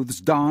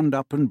clothes darned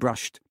up and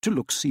brushed to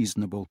look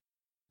seasonable,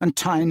 and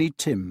Tiny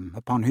Tim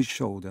upon his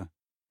shoulder.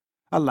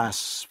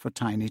 Alas for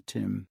Tiny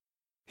Tim!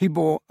 He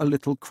bore a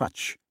little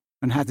crutch,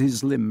 and had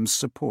his limbs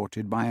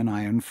supported by an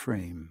iron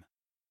frame.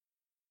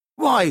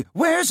 "Why,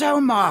 where's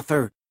our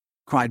Martha?"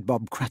 cried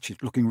Bob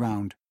Cratchit, looking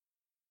round.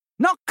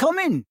 "Not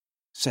coming,"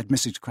 said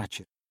Mrs.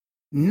 Cratchit.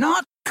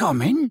 "Not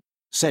coming?"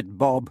 said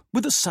Bob,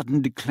 with a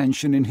sudden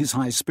declension in his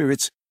high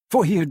spirits,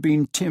 for he had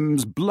been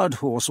Tim's blood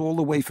horse all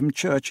the way from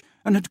church,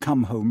 and had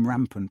come home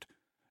rampant.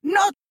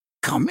 "Not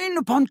coming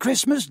upon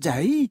Christmas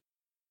Day?"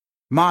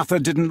 Martha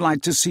didn't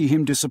like to see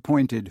him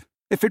disappointed,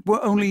 if it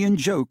were only in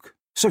joke,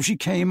 so she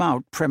came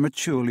out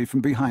prematurely from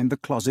behind the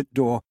closet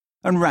door,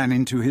 and ran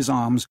into his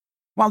arms,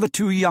 while the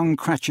 2 young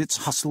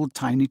Cratchits hustled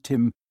Tiny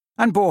Tim,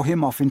 and bore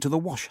him off into the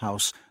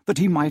wash-house, that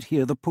he might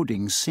hear the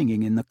pudding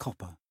singing in the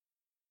copper.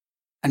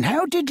 "And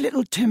how did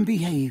little Tim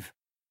behave?"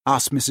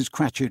 asked Mrs.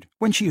 Cratchit,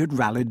 when she had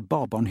rallied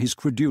Bob on his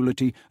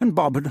credulity, and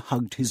Bob had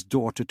hugged his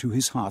daughter to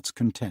his heart's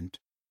content.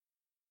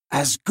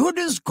 "As good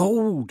as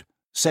gold,"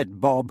 said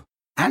Bob,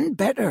 "and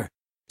better.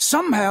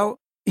 Somehow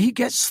he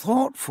gets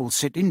thoughtful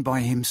sitting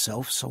by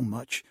himself so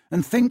much,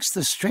 and thinks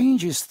the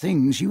strangest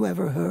things you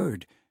ever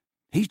heard.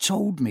 He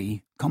told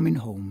me, coming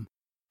home,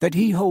 that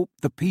he hoped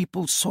the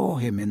people saw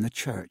him in the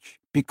church,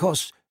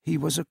 because he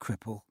was a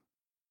cripple,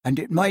 and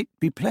it might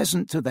be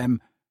pleasant to them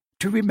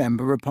to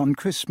remember upon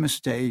Christmas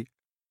Day,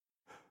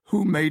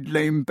 who made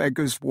lame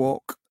beggars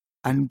walk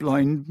and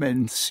blind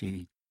men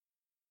see."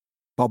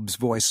 Bob's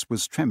voice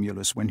was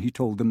tremulous when he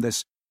told them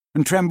this,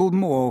 and trembled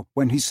more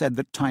when he said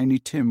that Tiny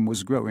Tim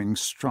was growing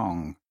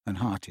strong and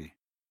hearty.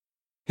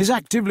 His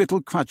active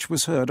little crutch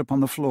was heard upon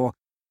the floor,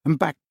 and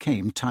back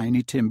came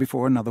Tiny Tim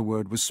before another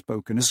word was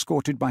spoken,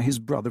 escorted by his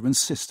brother and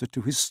sister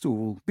to his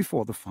stool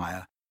before the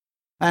fire.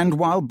 And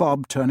while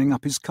Bob, turning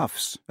up his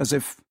cuffs, as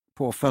if,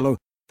 poor fellow,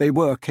 they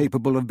were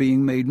capable of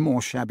being made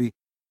more shabby,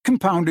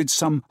 compounded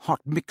some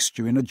hot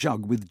mixture in a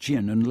jug with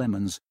gin and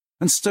lemons,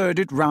 and stirred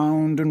it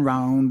round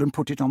and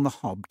put it on the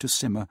hob to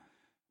simmer,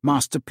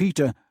 Master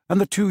Peter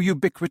and the two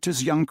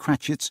ubiquitous young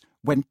Cratchits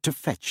went to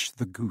fetch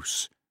the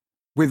goose,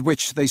 with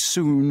which they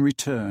soon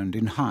returned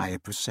in high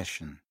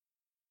procession.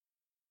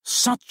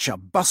 Such a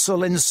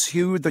bustle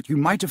ensued that you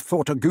might have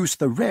thought a goose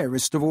the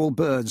rarest of all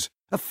birds,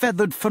 a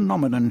feathered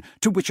phenomenon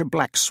to which a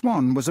black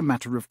swan was a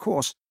matter of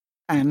course,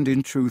 and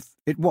in truth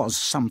it was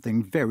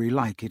something very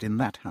like it in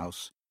that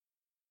house.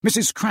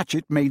 Mrs.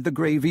 Cratchit made the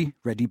gravy,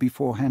 ready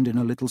beforehand in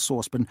a little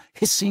saucepan,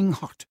 hissing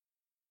hot.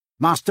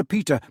 Master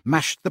Peter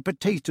mashed the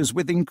potatoes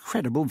with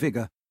incredible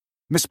vigour.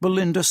 Miss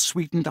Belinda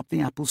sweetened up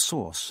the apple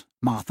sauce.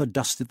 Martha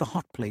dusted the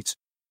hot plates.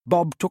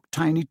 Bob took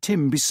Tiny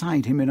Tim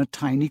beside him in a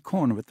tiny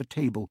corner at the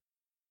table.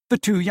 The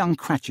two young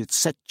Cratchits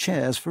set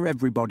chairs for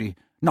everybody,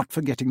 not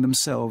forgetting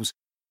themselves,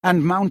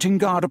 and, mounting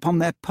guard upon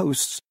their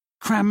posts,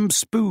 crammed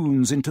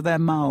spoons into their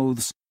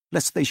mouths,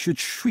 lest they should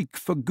shriek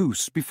for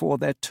goose before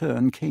their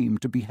turn came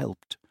to be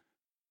helped.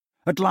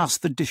 At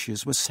last the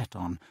dishes were set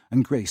on,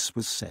 and grace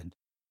was said.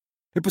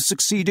 It was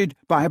succeeded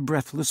by a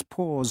breathless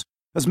pause,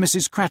 as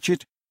Mrs.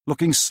 Cratchit,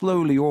 looking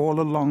slowly all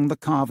along the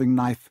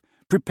carving-knife,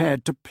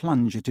 prepared to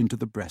plunge it into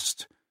the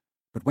breast.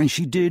 But when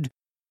she did,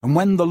 and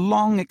when the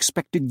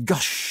long-expected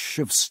gush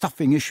of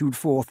stuffing issued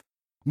forth,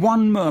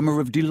 one murmur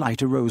of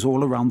delight arose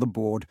all around the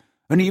board,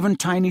 and even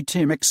Tiny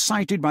Tim,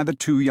 excited by the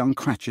two young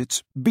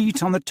Cratchits,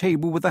 beat on the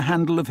table with the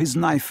handle of his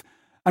knife,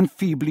 and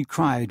feebly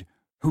cried,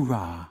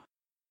 "Hurrah!"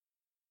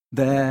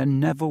 There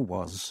never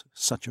was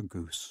such a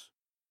goose.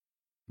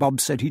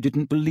 Bob said he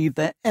didn't believe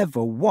there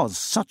ever was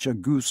such a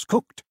goose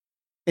cooked.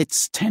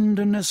 Its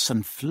tenderness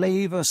and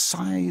flavour,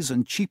 size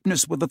and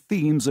cheapness were the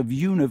themes of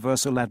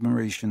universal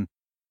admiration.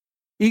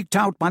 Eked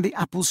out by the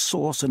apple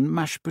sauce and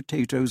mashed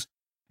potatoes,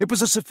 it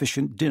was a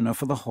sufficient dinner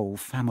for the whole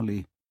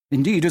family.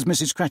 Indeed, as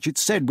Mrs. Cratchit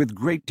said with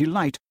great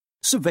delight,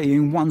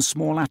 surveying one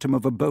small atom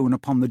of a bone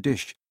upon the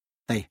dish,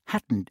 they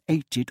hadn't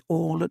ate it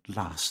all at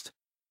last.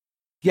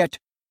 Yet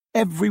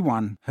every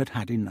one had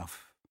had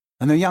enough,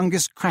 and the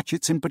youngest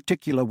Cratchits in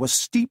particular were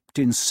steeped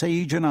in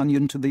sage and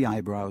onion to the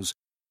eyebrows.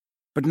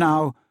 But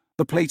now,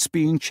 the plates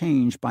being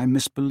changed by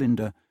Miss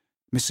Belinda,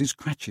 Mrs.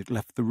 Cratchit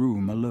left the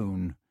room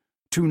alone,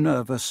 too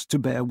nervous to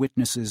bear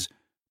witnesses,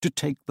 to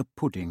take the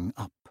pudding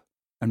up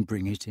and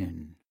bring it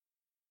in.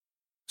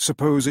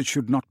 Suppose it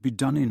should not be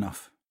done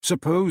enough.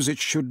 Suppose it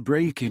should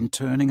break in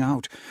turning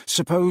out.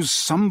 Suppose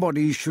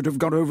somebody should have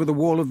got over the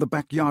wall of the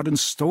backyard and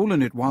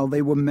stolen it while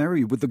they were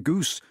merry with the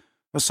goose,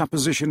 a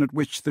supposition at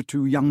which the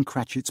two young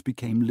Cratchits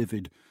became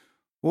livid.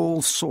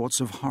 All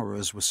sorts of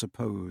horrors were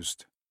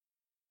supposed.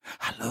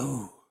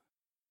 Hallo!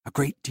 A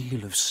great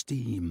deal of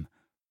steam.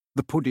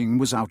 The pudding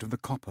was out of the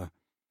copper.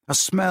 A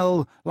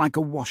smell like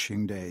a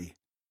washing day.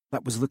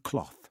 That was the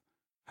cloth.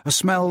 A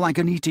smell like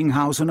an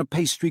eating-house and a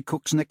pastry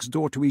cook's next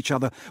door to each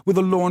other, with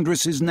a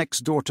laundress's next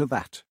door to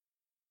that.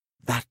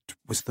 That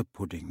was the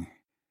pudding.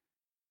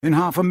 In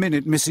half a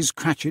minute Mrs.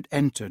 Cratchit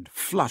entered,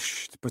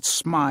 flushed but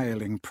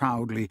smiling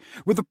proudly,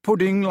 with the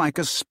pudding like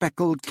a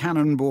speckled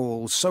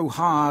cannonball, so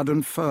hard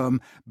and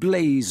firm,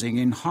 blazing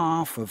in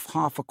half a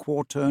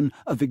quartern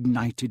of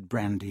ignited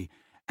brandy,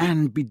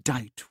 and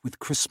bedight with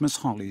Christmas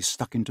holly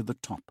stuck into the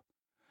top.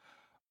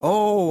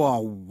 "Oh,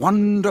 a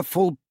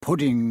wonderful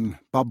pudding,"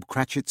 Bob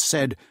Cratchit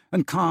said,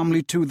 and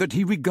calmly too, that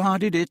he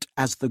regarded it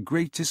as the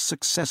greatest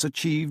success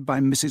achieved by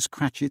Mrs.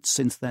 Cratchit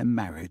since their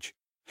marriage.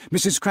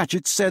 Mrs.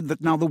 Cratchit said that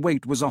now the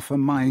weight was off her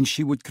mind,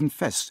 she would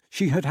confess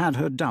she had had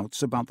her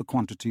doubts about the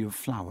quantity of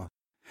flour.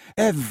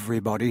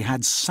 Everybody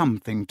had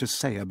something to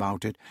say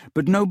about it,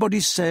 but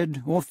nobody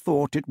said or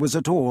thought it was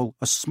at all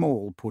a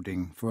small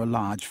pudding for a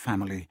large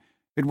family.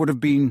 It would have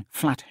been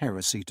flat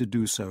heresy to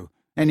do so.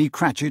 Any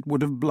Cratchit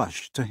would have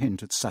blushed to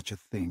hint at such a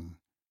thing.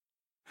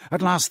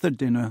 At last the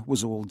dinner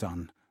was all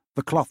done.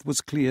 The cloth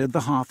was cleared,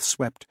 the hearth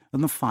swept,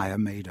 and the fire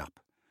made up.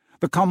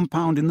 The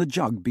compound in the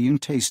jug being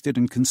tasted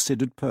and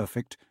considered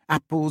perfect,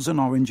 apples and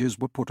oranges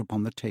were put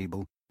upon the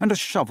table, and a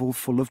shovel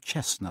full of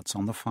chestnuts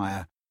on the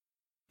fire.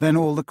 Then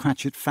all the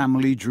Cratchit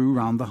family drew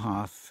round the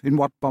hearth, in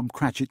what Bob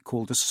Cratchit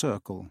called a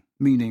circle,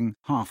 meaning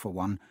half a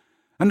one,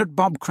 and at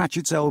Bob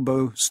Cratchit's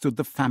elbow stood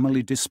the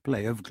family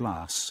display of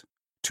glass,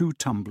 2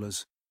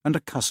 tumblers, and a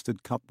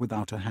custard cup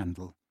without a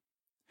handle.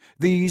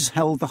 These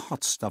held the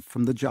hot stuff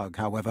from the jug,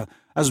 however,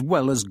 as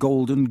well as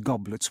golden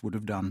goblets would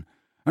have done,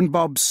 and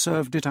Bob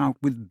served it out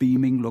with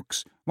beaming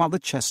looks, while the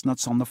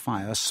chestnuts on the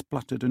fire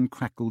spluttered and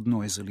crackled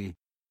noisily.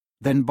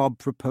 Then Bob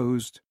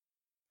proposed,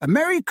 "A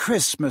Merry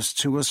Christmas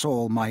to us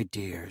all, my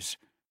dears.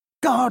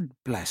 God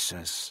bless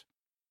us,"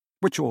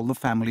 which all the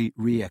family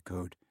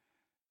re-echoed.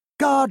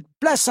 "God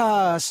bless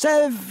us,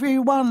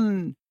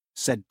 everyone,"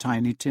 said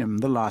Tiny Tim,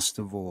 the last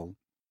of all.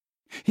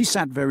 He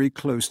sat very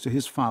close to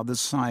his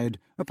father's side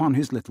upon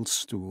his little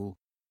stool.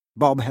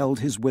 Bob held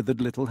his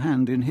withered little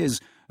hand in his,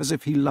 as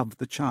if he loved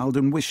the child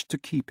and wished to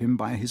keep him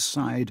by his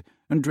side,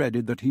 and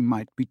dreaded that he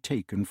might be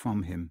taken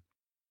from him.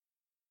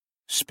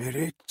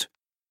 "Spirit,"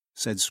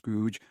 said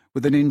Scrooge,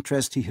 with an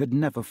interest he had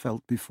never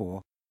felt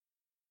before,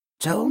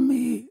 "tell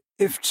me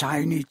if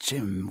Tiny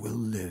Tim will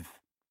live."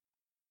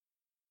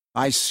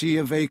 "I see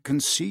a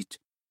vacant seat,"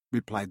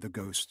 replied the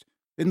ghost,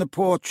 "in the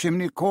poor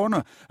chimney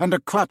corner, and a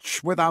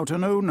crutch without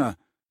an owner,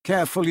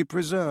 carefully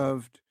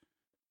preserved.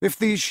 If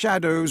these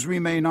shadows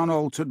remain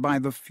unaltered by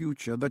the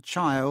future, the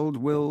child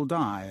will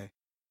die."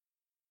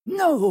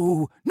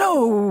 "No,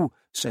 no,"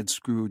 said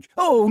Scrooge.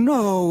 "Oh,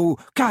 no!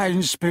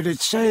 Kind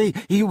spirits say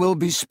he will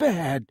be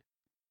spared."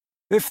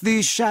 "If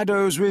these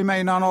shadows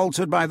remain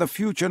unaltered by the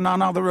future,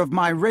 none other of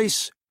my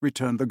race,"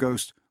 returned the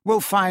ghost,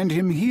 "will find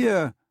him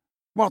here.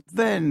 What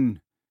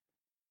then?"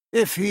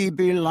 "If he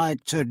be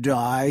like to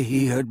die,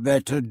 he had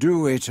better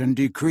do it and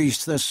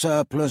decrease the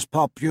surplus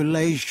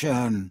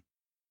population."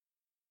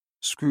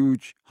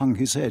 Scrooge hung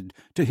his head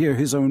to hear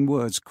his own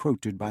words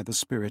quoted by the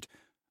spirit,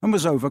 and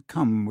was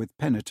overcome with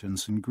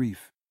penitence and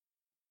grief.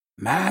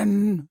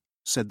 "Man,"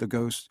 said the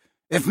ghost,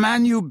 "if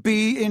man you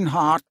be in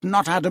heart,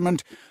 not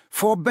adamant,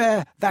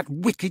 forbear that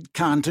wicked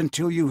cant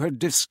until you have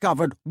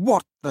discovered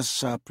what the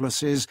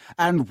surplus is,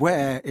 and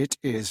where it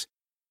is.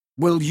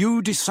 Will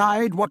you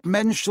decide what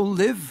men shall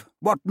live,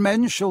 what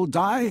men shall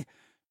die?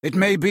 It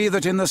may be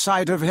that in the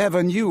sight of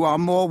heaven you are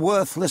more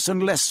worthless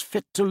and less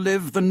fit to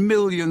live than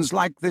millions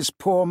like this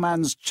poor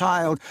man's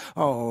child.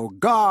 Oh,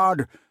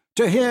 God!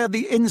 To hear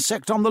the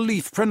insect on the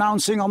leaf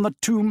pronouncing on the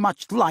too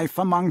much life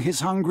among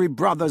his hungry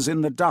brothers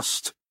in the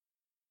dust."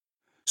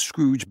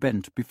 Scrooge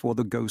bent before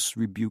the ghost's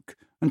rebuke,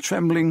 and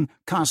trembling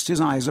cast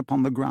his eyes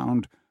upon the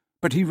ground,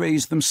 but he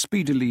raised them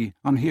speedily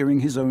on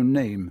hearing his own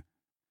name.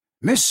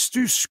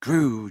 "Mr.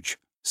 Scrooge,"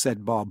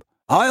 said Bob,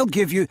 "I'll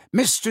give you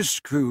Mr.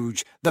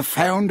 Scrooge, the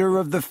founder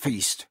of the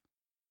feast."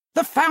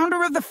 "The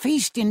founder of the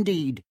feast,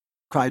 indeed!"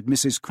 cried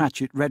Mrs.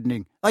 Cratchit,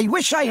 reddening. "I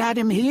wish I had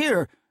him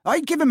here.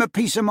 I'd give him a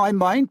piece of my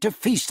mind to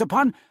feast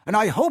upon, and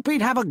I hope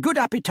he'd have a good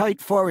appetite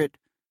for it."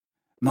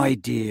 "My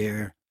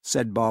dear,"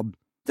 said Bob,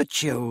 "the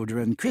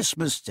children,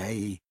 Christmas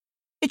Day."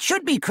 "It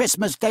should be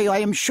Christmas Day, I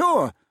am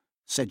sure,"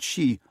 said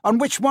she, "on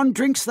which one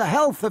drinks the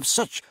health of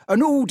such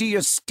an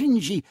odious,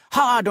 stingy,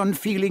 hard,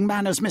 unfeeling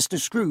man as Mr.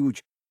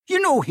 Scrooge. You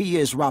know he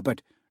is,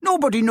 Robert.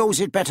 Nobody knows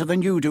it better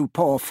than you do,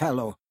 poor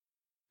fellow."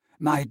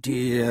 "My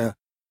dear,"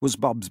 was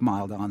Bob's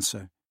mild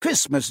answer,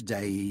 "Christmas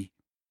Day."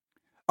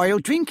 "I'll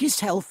drink his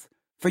health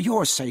for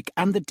your sake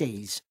and the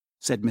day's,"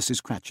 said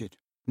Mrs. Cratchit,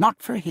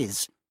 "not for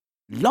his.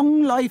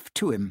 Long life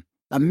to him,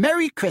 a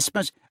Merry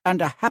Christmas and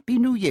a Happy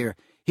New Year.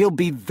 He'll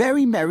be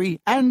very merry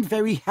and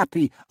very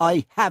happy,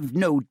 I have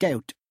no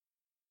doubt."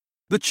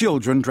 The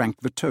children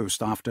drank the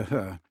toast after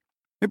her.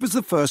 It was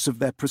the first of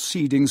their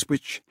proceedings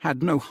which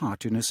had no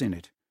heartiness in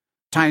it.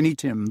 Tiny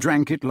Tim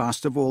drank it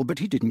last of all, but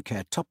he didn't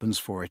care twopence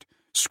for it.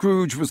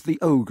 Scrooge was the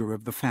ogre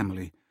of the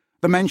family.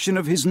 The mention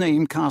of his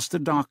name cast a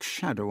dark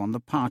shadow on the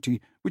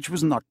party, which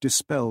was not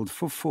dispelled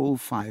for full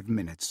 5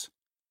 minutes.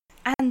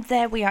 And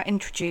there we are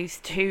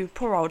introduced to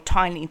poor old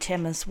Tiny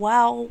Tim as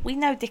well. We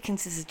know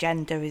Dickens's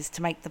agenda is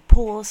to make the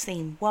poor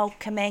seem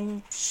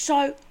welcoming.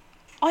 So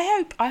I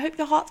hope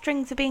your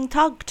heartstrings are being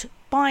tugged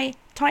by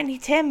Tiny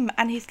Tim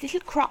and his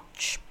little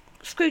crutch.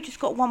 Scrooge has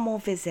got one more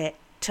visit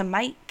to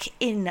make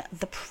in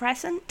the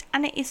present,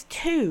 and it is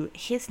to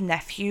his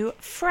nephew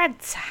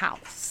Fred's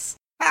house.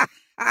 "Ha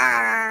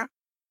ha!"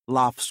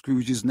 laughed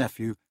Scrooge's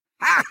nephew.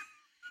 "Ha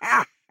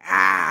ha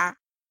ha!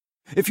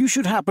 If you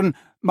should happen,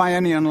 by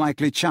any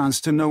unlikely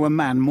chance, to know a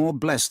man more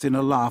blessed in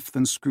a laugh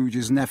than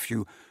Scrooge's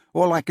nephew,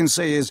 all I can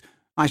say is,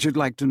 I should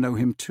like to know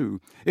him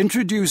too.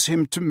 Introduce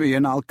him to me,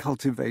 and I'll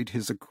cultivate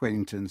his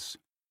acquaintance.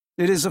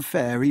 It is a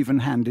fair,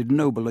 even-handed,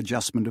 noble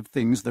adjustment of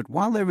things that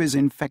while there is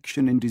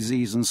infection in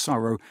disease and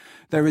sorrow,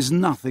 there is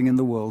nothing in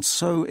the world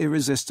so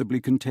irresistibly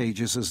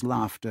contagious as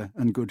laughter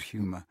and good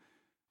humour.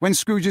 When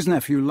Scrooge's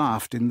nephew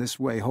laughed in this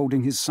way,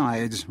 holding his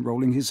sides,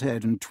 rolling his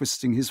head, and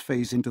twisting his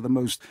face into the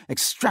most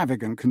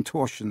extravagant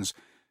contortions,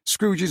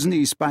 Scrooge's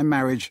niece by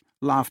marriage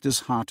laughed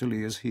as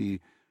heartily as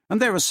he,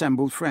 and their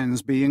assembled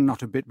friends, being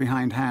not a bit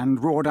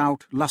behindhand, roared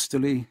out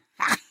lustily,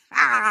 "Ha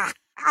ha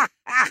ha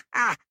ha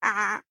ha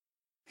ha!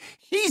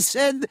 He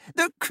said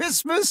that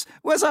Christmas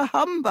was a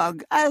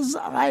humbug, as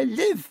I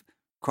live,"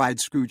 cried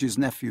Scrooge's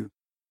nephew.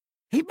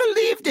 "He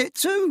believed it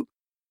too."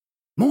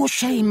 "More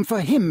shame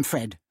for him,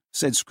 Fred,"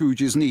 said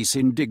Scrooge's niece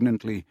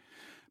indignantly.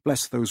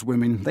 Bless those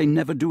women, they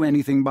never do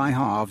anything by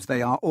halves,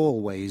 they are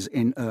always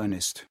in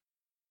earnest.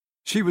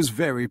 She was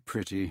very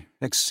pretty,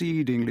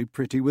 exceedingly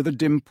pretty, with a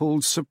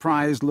dimpled,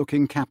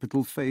 surprised-looking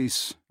capital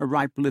face, a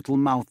ripe little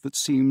mouth that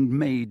seemed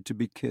made to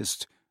be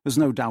kissed, as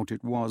no doubt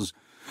it was,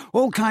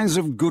 all kinds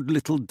of good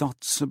little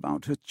dots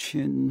about her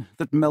chin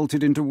that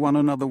melted into one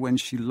another when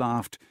she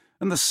laughed,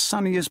 and the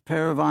sunniest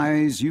pair of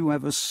eyes you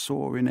ever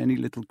saw in any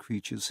little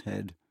creature's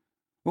head.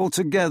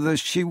 Altogether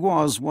she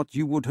was what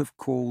you would have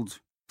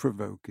called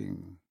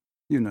provoking,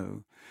 you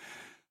know,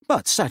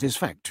 but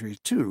satisfactory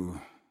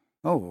too.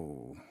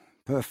 Oh,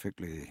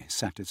 perfectly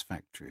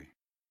satisfactory.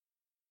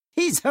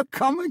 "He's a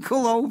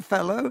comical old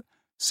fellow,"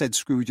 said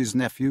Scrooge's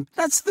nephew.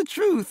 "That's the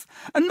truth,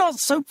 and not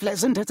so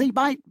pleasant as he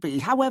might be.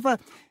 However,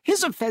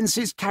 his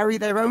offences carry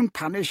their own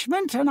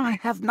punishment, and I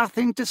have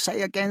nothing to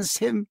say against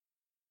him."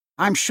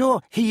 "I'm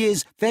sure he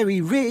is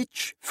very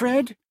rich,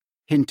 Fred,"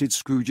 hinted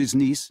Scrooge's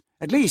niece.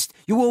 "At least,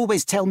 you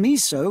always tell me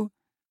so."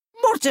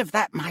 "What of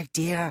that, my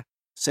dear?"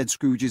 said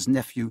Scrooge's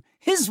nephew.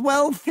 "His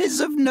wealth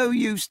is of no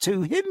use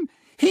to him.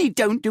 He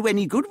don't do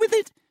any good with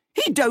it.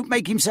 He don't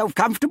make himself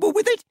comfortable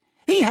with it.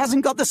 He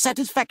hasn't got the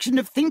satisfaction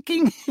of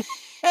thinking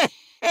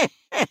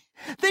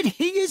that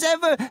he is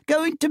ever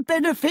going to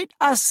benefit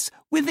us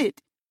with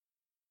it."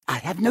 "I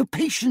have no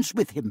patience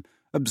with him,"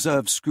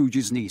 observed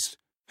Scrooge's niece.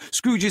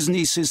 Scrooge's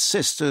niece's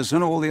sisters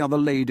and all the other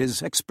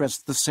ladies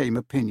expressed the same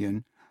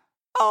opinion.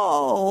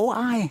 "Oh,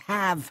 I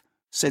have,"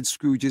 said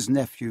Scrooge's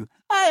nephew.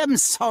 "I am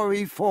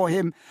sorry for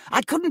him.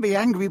 I couldn't be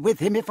angry with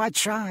him if I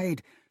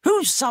tried.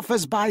 Who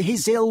suffers by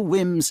his ill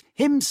whims?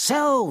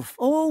 Himself,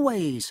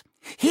 always.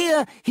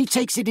 Here he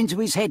takes it into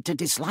his head to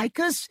dislike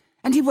us,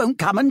 and he won't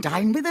come and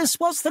dine with us.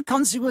 What's the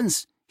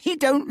consequence? He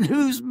don't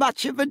lose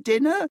much of a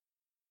dinner."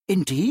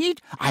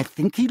 "Indeed, I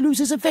think he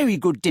loses a very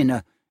good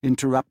dinner,"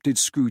 interrupted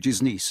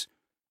Scrooge's niece.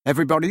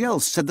 Everybody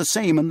else said the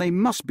same, and they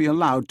must be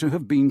allowed to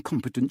have been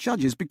competent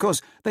judges,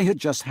 because they had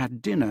just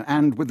had dinner,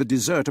 and, with the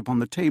dessert upon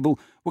the table,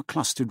 were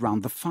clustered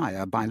round the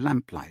fire by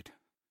lamplight.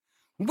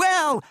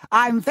 "Well,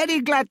 I'm very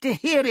glad to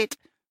hear it,"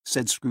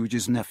 said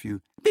Scrooge's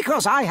nephew,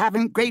 "because I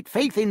haven't great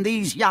faith in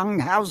these young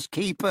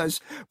housekeepers.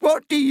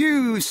 What do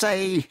you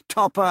say,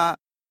 Topper?"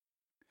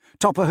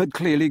 Topper had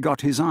clearly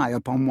got his eye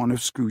upon one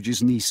of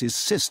Scrooge's niece's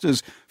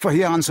sisters, for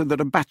he answered that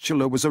a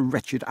bachelor was a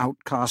wretched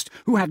outcast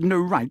who had no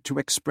right to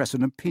express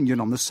an opinion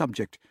on the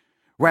subject,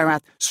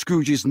 whereat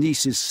Scrooge's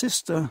niece's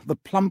sister, the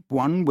plump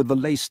one with the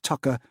lace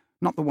tucker,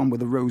 not the one with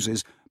the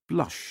roses,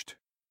 blushed.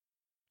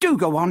 "Do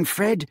go on,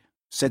 Fred,"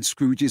 said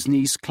Scrooge's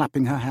niece,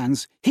 clapping her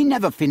hands. "He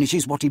never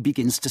finishes what he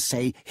begins to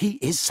say. He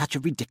is such a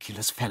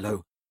ridiculous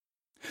fellow."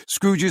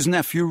 Scrooge's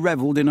nephew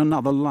revelled in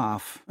another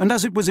laugh, and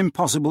as it was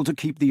impossible to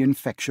keep the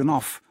infection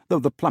off, though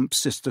the plump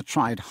sister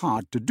tried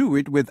hard to do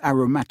it with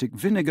aromatic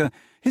vinegar,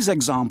 his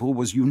example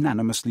was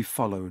unanimously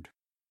followed.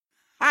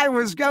 "I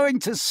was going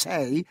to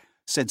say,"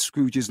 said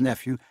Scrooge's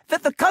nephew,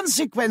 "that the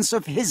consequence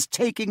of his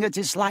taking a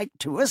dislike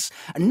to us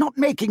and not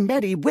making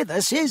merry with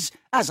us is,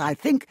 as I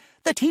think,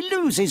 that he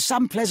loses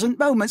some pleasant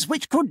moments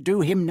which could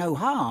do him no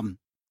harm.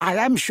 I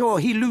am sure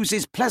he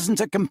loses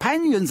pleasanter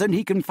companions than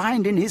he can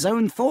find in his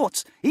own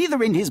thoughts,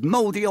 either in his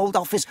mouldy old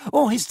office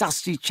or his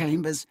dusty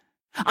chambers.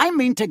 I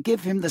mean to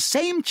give him the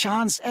same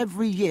chance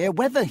every year,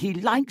 whether he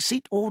likes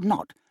it or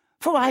not,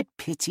 for I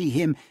pity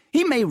him.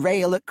 He may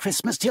rail at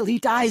Christmas till he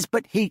dies,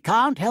 but he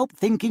can't help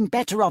thinking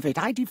better of it.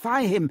 I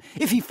defy him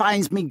if he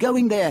finds me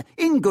going there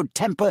in good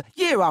temper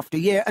year after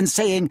year and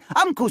saying,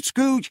 'Uncle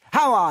Scrooge,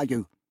 how are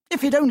you?'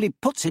 If it only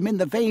puts him in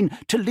the vein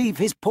to leave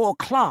his poor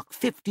clerk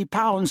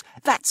 £50,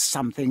 that's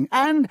something,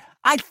 and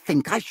I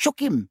think I shook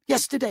him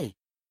yesterday."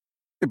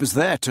 It was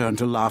their turn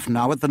to laugh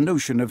now at the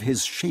notion of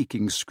his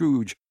shaking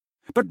Scrooge,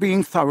 but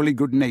being thoroughly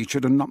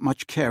good-natured and not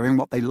much caring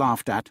what they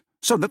laughed at,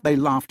 so that they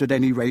laughed at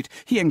any rate,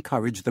 he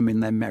encouraged them in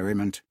their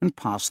merriment, and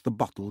passed the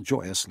bottle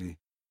joyously.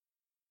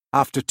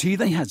 After tea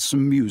they had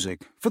some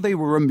music, for they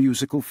were a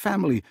musical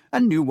family,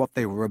 and knew what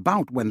they were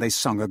about when they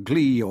sung a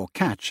glee or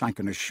catch, I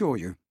can assure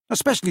you.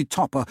 Especially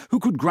Topper,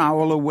 who could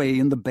growl away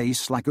in the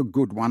bass like a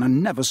good one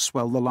and never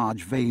swell the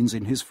large veins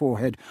in his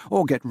forehead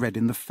or get red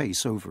in the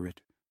face over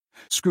it.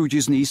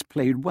 Scrooge's niece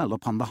played well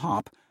upon the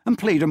harp, and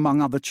played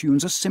among other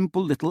tunes a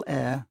simple little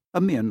air,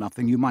 a mere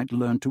nothing, you might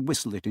learn to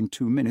whistle it in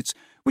 2 minutes,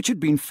 which had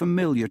been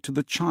familiar to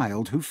the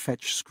child who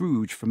fetched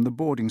Scrooge from the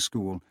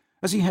boarding-school,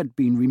 as he had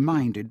been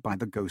reminded by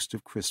the ghost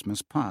of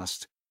Christmas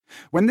past.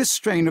 When this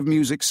strain of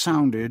music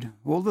sounded,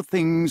 all the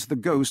things the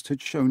ghost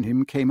had shown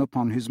him came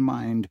upon his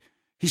mind.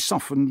 He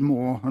softened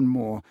more and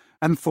more,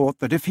 and thought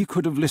that if he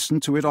could have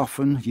listened to it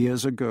often,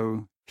 years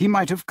ago, he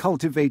might have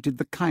cultivated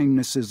the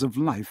kindnesses of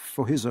life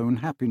for his own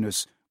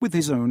happiness, with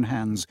his own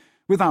hands,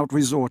 without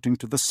resorting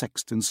to the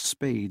sexton's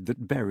spade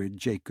that buried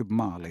Jacob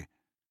Marley.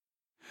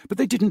 But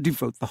they didn't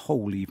devote the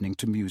whole evening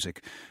to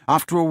music.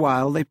 After a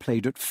while they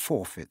played at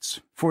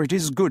forfeits, for it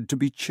is good to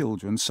be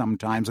children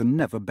sometimes, and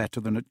never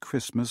better than at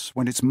Christmas,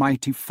 when its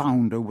mighty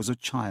founder was a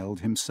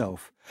child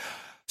himself.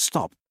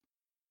 Stop.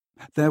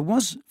 There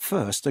was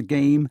first a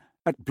game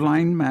at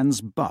Blind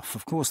Man's Buff,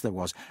 of course there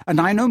was, and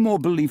I no more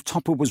believe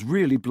Topper was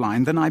really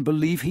blind than I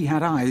believe he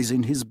had eyes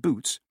in his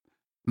boots.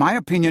 My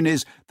opinion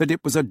is that it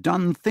was a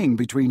done thing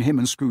between him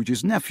and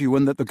Scrooge's nephew,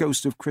 and that the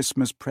ghost of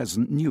Christmas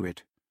present knew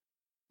it.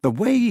 The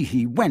way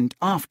he went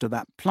after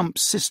that plump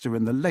sister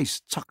in the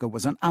lace tucker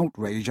was an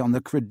outrage on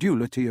the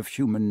credulity of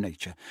human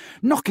nature,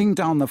 knocking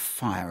down the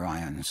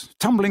fire-irons,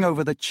 tumbling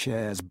over the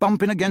chairs,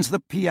 bumping against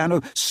the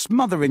piano,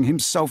 smothering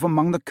himself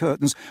among the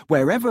curtains.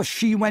 Wherever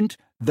she went,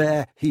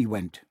 there he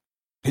went.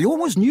 He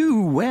always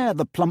knew where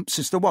the plump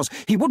sister was.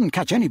 He wouldn't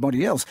catch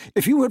anybody else.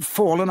 If you had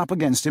fallen up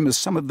against him, as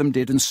some of them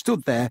did, and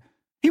stood there,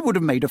 He would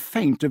have made a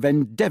feint of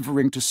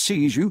endeavouring to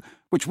seize you,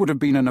 which would have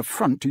been an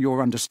affront to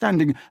your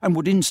understanding, and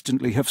would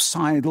instantly have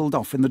sidled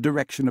off in the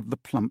direction of the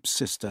plump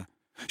sister.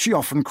 She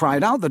often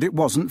cried out that it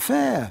wasn't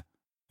fair,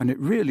 and it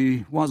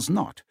really was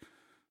not.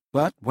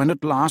 But when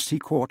at last he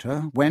caught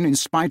her, when, in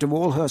spite of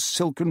all her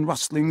silken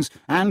rustlings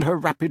and her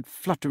rapid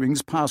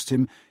flutterings past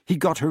him, he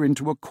got her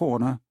into a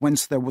corner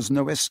whence there was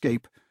no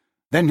escape,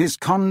 then his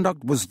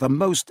conduct was the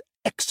most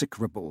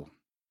execrable.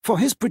 For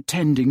his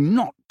pretending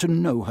not to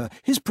know her,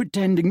 his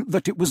pretending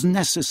that it was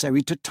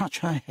necessary to touch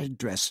her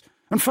headdress,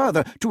 and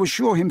further to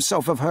assure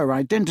himself of her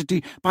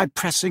identity by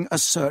pressing a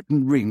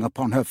certain ring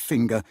upon her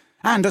finger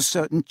and a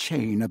certain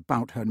chain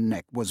about her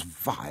neck, was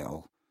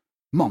vile,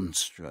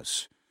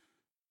 monstrous.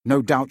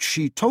 No doubt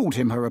she told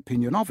him her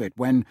opinion of it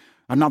when,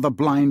 another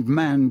blind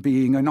man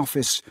being in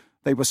office,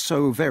 they were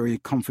so very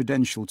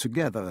confidential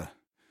together,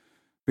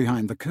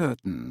 behind the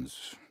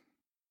curtains.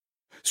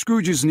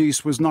 Scrooge's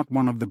niece was not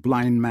one of the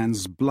blind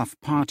man's bluff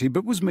party,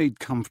 but was made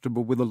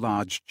comfortable with a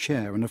large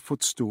chair and a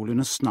footstool in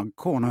a snug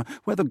corner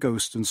where the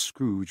ghost and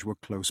Scrooge were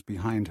close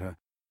behind her.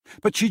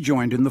 But she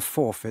joined in the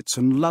forfeits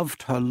and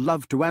loved her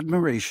love to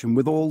admiration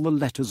with all the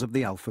letters of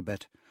the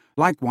alphabet.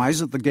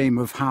 Likewise, at the game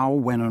of how,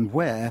 when, and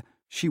where,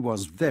 she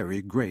was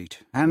very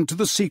great, and to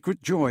the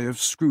secret joy of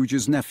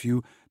Scrooge's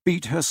nephew,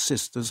 beat her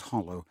sisters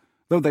hollow,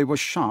 though they were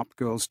sharp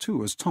girls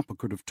too, as Topper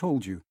could have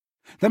told you.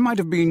 There might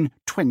have been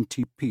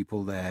 20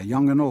 people there,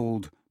 young and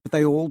old, but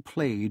they all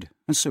played,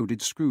 and so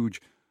did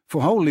Scrooge,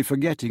 for wholly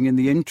forgetting in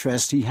the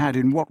interest he had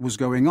in what was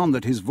going on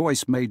that his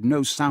voice made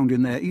no sound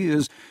in their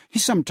ears, he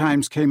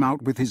sometimes came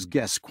out with his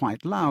guess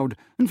quite loud,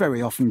 and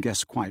very often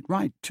guessed quite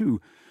right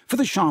too, for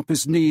the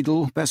sharpest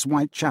needle, best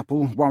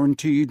Whitechapel,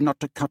 warranted not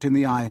to cut in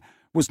the eye,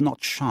 was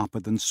not sharper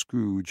than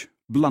Scrooge,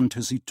 blunt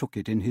as he took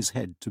it in his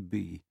head to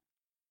be.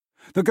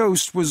 The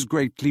ghost was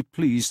greatly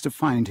pleased to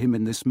find him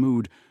in this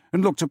mood,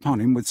 and looked upon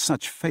him with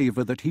such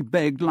favour that he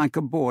begged like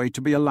a boy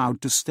to be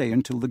allowed to stay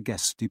until the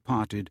guests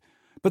departed.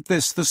 But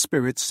this the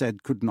spirit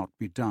said could not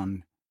be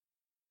done.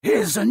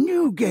 "Here's a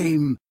new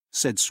game,"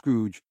 said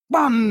Scrooge.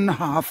 "1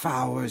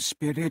 half-hour,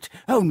 spirit,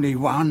 only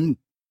one."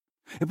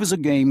 It was a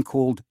game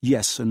called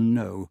Yes and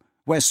No,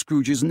 where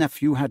Scrooge's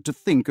nephew had to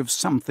think of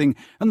something,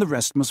 and the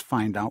rest must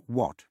find out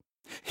what.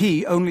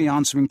 He only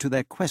answering to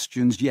their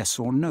questions yes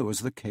or no, as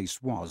the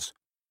case was.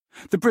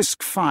 The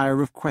brisk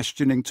fire of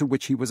questioning to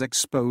which he was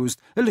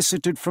exposed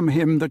elicited from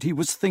him that he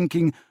was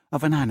thinking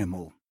of an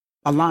animal,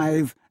 a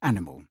live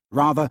animal,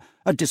 rather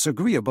a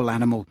disagreeable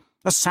animal,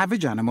 a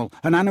savage animal,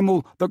 an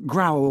animal that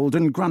growled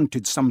and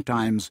grunted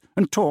sometimes,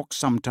 and talked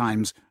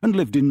sometimes, and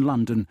lived in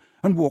London,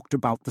 and walked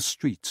about the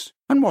streets,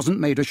 and wasn't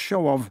made a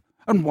show of,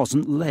 and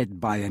wasn't led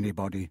by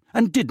anybody,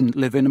 and didn't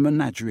live in a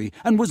menagerie,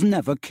 and was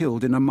never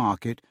killed in a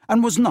market,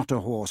 and was not a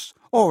horse,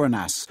 or an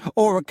ass,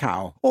 or a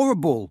cow, or a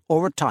bull,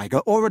 or a tiger,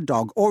 or a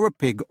dog, or a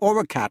pig, or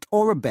a cat,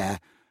 or a bear.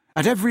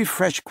 At every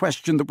fresh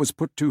question that was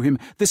put to him,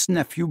 this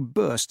nephew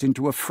burst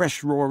into a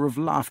fresh roar of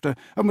laughter,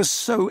 and was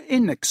so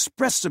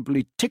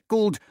inexpressibly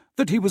tickled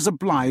that he was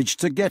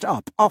obliged to get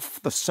up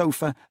off the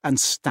sofa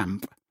and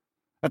stamp.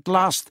 At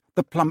last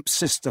the plump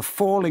sister,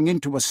 falling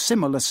into a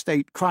similar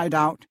state, cried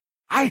out,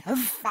 "I have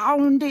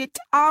found it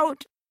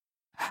out.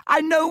 I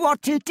know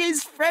what it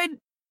is, Fred.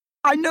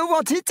 I know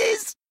what it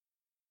is."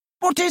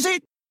 "What is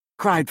it?"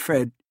 cried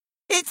Fred.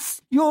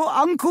 "It's your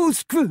Uncle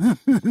Scrooge."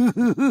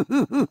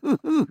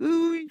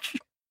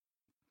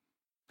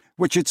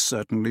 Which it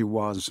certainly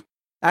was.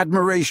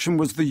 Admiration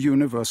was the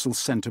universal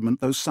sentiment,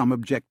 though some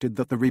objected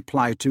that the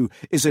reply to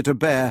 "Is it a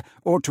bear?"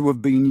 ought to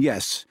have been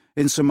yes,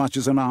 insomuch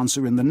as an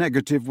answer in the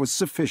negative was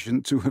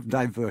sufficient to have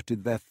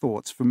diverted their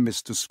thoughts from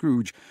Mr.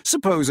 Scrooge,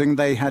 supposing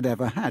they had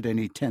ever had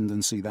any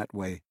tendency that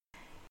way.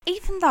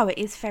 Even though it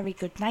is very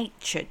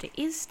good-natured, it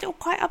is still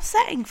quite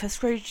upsetting for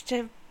Scrooge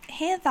to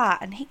hear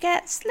that, and he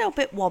gets a little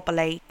bit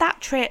wobbly.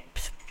 That trip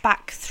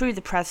back through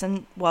the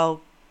present,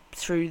 well,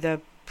 through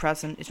the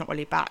present, it's not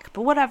really back,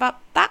 but whatever,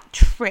 that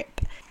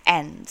trip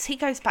ends. He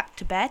goes back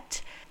to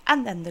bed,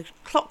 and then the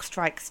clock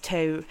strikes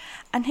 2,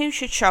 and who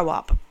should show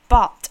up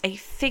but a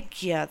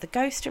figure, the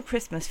Ghost of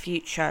Christmas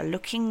Future,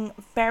 looking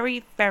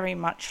very, very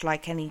much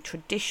like any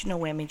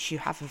traditional image you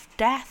have of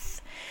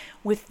death,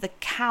 with the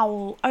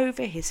cowl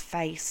over his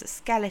face, a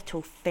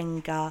skeletal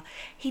finger.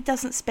 He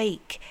doesn't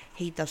speak,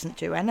 he doesn't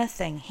do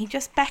anything, he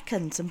just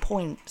beckons and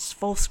points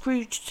for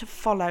Scrooge to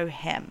follow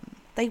him.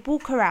 They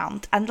walk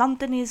around, and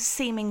London is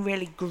seeming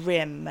really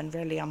grim and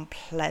really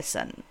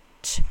unpleasant.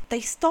 They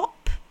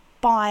stop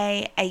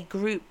by a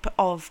group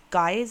of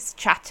guys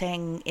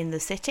chatting in the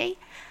city,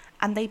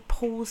 and they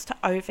pause to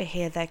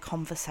overhear their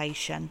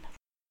conversation.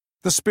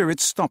 The spirit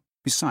stopped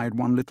beside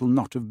one little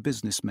knot of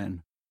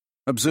businessmen.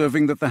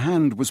 Observing that the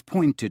hand was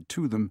pointed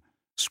to them,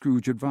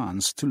 Scrooge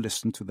advanced to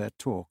listen to their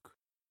talk.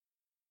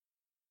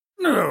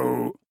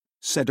 "No,"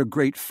 said a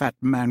great fat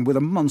man with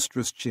a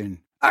monstrous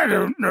chin. "I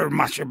don't know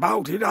much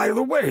about it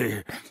either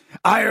way.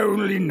 I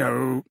only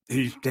know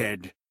he's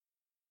dead."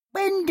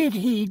 "When did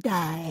he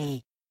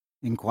die?"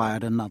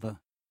 inquired another.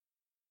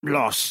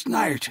 "Last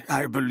night,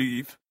 I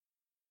believe."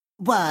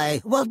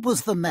 "Why, what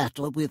was the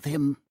matter with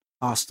him?"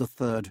 asked a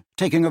third,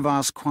 taking a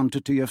vast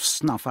quantity of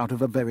snuff out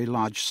of a very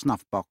large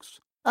snuff-box.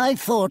 I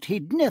thought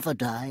he'd never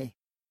die.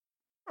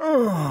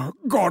 Oh,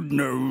 God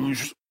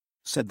knows,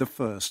 said the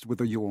first with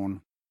a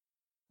yawn.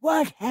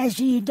 What has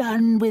he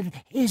done with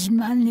his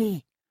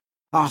money?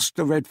 Asked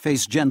the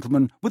red-faced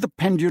gentleman with a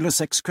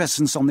pendulous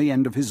excrescence on the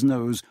end of his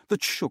nose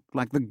that shook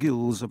like the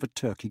gills of a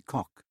turkey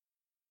cock.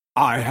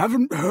 I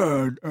haven't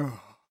heard,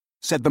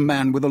 said the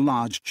man with a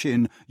large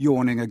chin,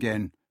 yawning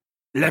again.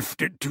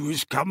 Left it to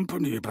his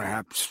company,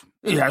 perhaps.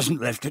 He hasn't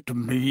left it to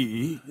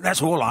me.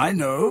 That's all I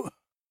know.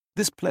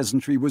 This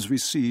pleasantry was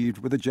received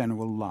with a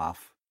general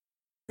laugh.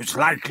 It's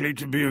likely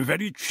to be a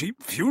very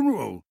cheap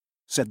funeral,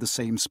 said the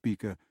same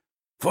speaker.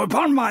 For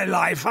upon my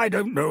life I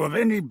don't know of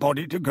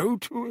anybody to go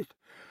to it.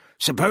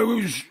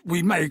 Suppose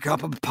we make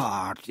up a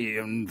party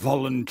and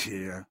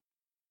volunteer.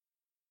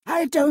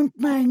 I don't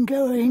mind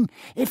going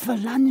if a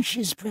lunch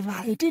is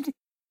provided,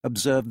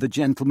 observed the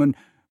gentleman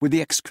with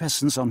the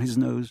excrescence on his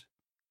nose.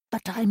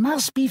 But I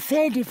must be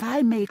fed if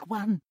I make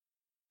one.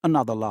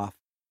 Another laugh.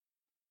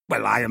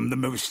 Well, I am the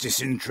most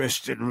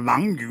disinterested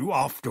among you,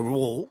 after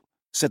all,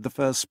 said the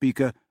first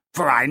speaker,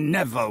 for I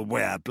never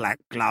wear black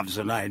gloves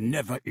and I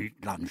never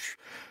eat lunch.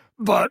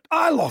 But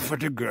I'll offer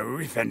to go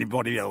if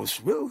anybody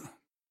else will.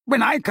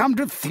 When I come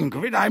to think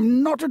of it,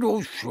 I'm not at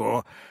all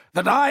sure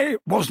that I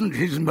wasn't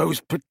his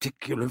most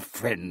particular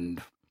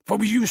friend, for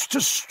we used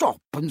to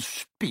stop and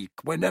speak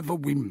whenever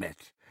we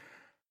met.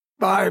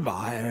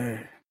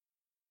 Bye-bye.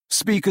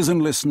 Speakers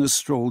and listeners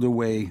strolled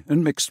away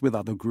and mixed with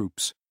other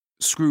groups.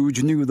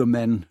 Scrooge knew the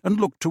men and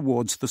looked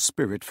towards the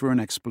spirit for an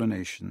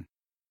explanation.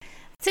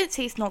 Since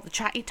he's not the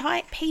chatty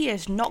type, he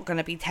is not going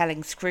to be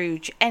telling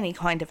Scrooge any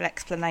kind of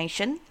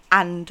explanation,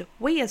 and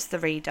we as the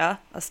reader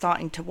are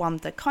starting to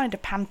wonder, kind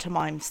of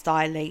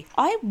pantomime-styly,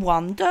 I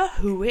wonder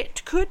who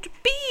it could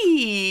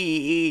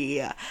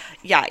be.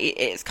 Yeah,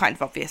 it's kind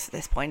of obvious at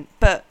this point,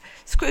 but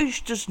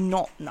Scrooge does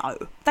not know.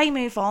 They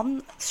move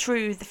on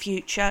through the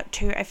future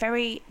to a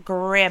very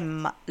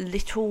grim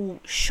little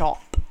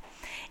shop.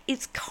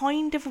 It's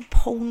kind of a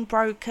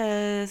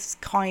pawnbroker's,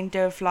 kind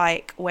of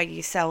like where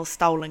you sell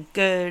stolen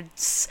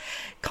goods,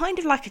 kind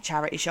of like a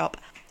charity shop.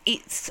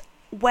 It's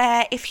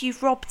where if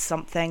you've robbed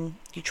something,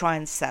 you try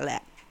and sell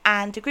it.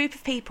 And a group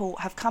of people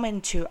have come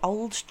into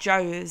Old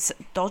Joe's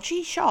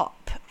dodgy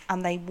shop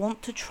and they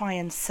want to try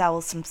and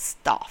sell some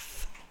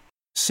stuff.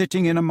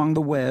 Sitting in among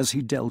the wares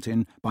he dealt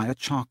in by a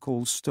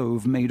charcoal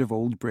stove made of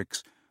old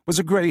bricks was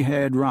a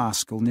grey-haired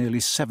rascal nearly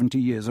 70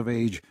 years of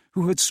age,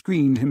 who had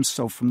screened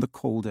himself from the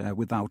cold air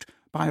without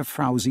by a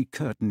frowsy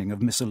curtaining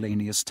of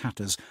miscellaneous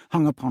tatters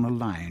hung upon a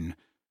line,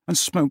 and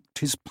smoked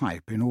his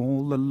pipe in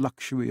all the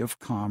luxury of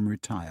calm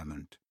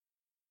retirement.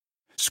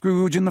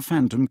 Scrooge and the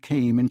Phantom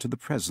came into the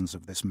presence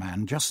of this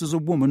man just as a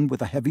woman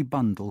with a heavy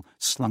bundle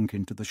slunk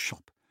into the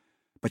shop.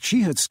 But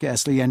she had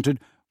scarcely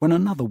entered when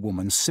another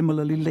woman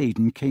similarly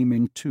laden came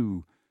in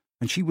too,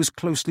 and she was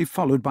closely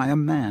followed by a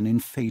man in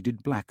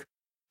faded black,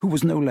 who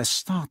was no less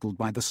startled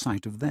by the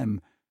sight of them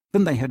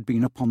than they had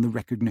been upon the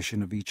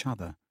recognition of each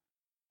other.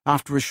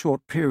 After a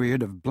short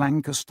period of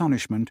blank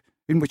astonishment,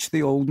 in which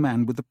the old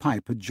man with the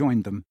pipe had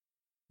joined them,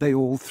 they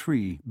all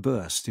three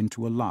burst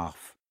into a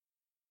laugh.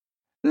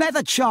 Let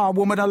the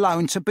charwoman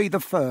alone to be the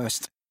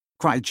first,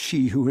 cried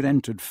she who had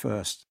entered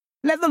first.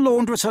 Let the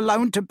laundress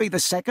alone to be the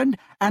second,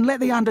 and let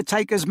the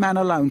undertaker's man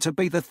alone to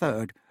be the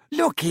third.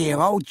 Look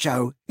here, old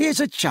Joe, here's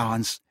a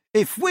chance.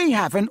 If we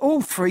haven't all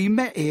three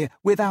met here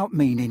without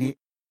meaning it.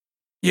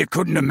 You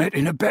couldn't have met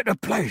in a better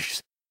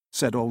place,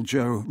 said old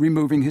Joe,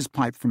 removing his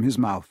pipe from his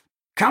mouth.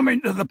 Come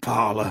into the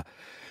parlour.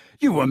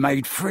 You were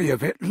made free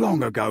of it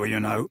long ago, you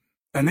know,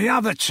 and the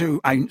other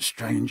two ain't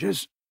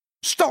strangers.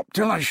 Stop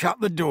till I shut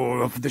the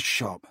door of the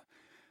shop.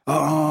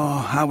 Oh,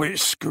 how it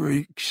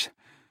squeaks.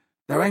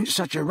 There ain't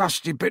such a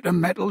rusty bit of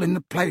metal in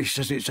the place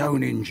as its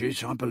own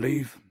hinges, I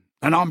believe.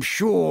 And I'm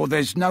sure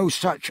there's no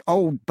such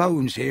old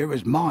bones here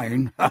as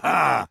mine. Ha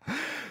ha!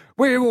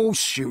 We're all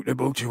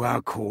suitable to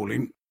our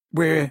calling.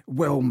 We're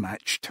well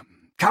matched.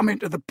 Come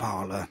into the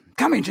parlour.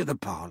 Come into the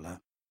parlour.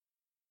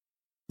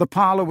 The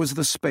parlour was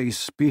the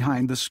space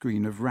behind the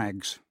screen of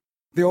rags.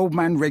 The old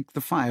man raked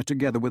the fire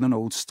together with an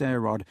old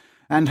stair-rod,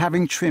 and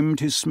having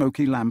trimmed his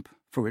smoky lamp,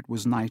 for it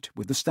was night,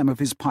 with the stem of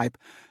his pipe,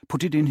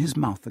 put it in his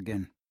mouth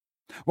again.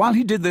 While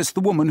he did this, the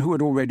woman who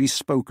had already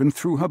spoken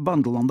threw her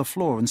bundle on the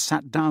floor and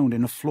sat down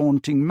in a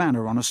flaunting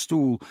manner on a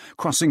stool,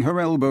 crossing her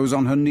elbows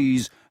on her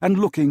knees and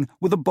looking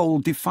with a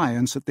bold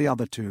defiance at the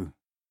other two.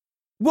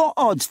 What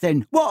odds,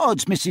 then? What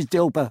odds, Mrs.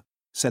 Dilber?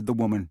 Said the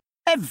woman.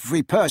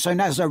 Every person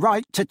has a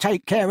right to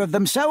take care of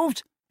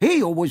themselves.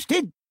 He always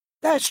did.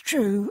 That's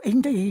true,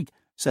 indeed,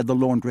 said the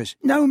laundress.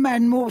 No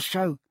man more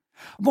so.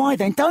 Why,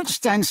 then, don't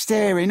stand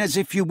staring as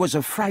if you was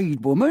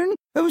afraid, woman.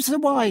 Who's the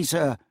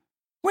wiser?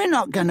 We're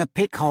not going to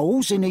pick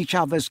holes in each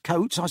other's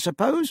coats, I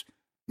suppose.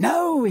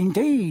 No,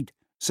 indeed,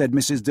 said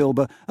Mrs.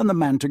 Dilber and the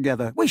man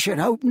together. We should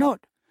hope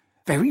not.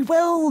 Very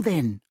well,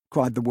 then,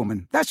 cried the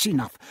woman. That's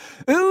enough.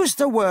 Who's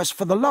the worse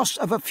for the loss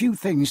of a few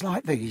things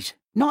like these?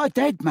 Not a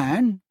dead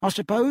man, I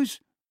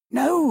suppose?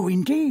 No,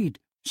 indeed,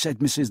 said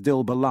Mrs.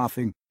 Dilber,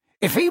 laughing.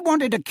 If he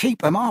wanted to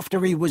keep 'em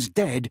after he was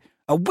dead,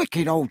 a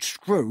wicked old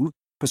screw,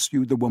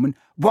 pursued the woman,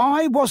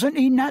 why wasn't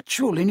he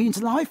natural in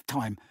his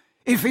lifetime?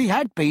 If he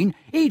had been,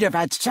 he'd have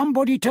had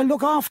somebody to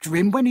look after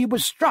him when he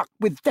was struck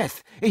with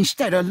death,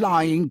 instead of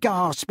lying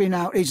gasping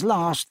out his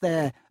last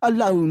there,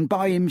 alone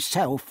by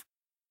himself.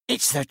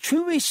 It's the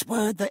truest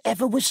word that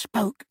ever was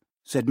spoke,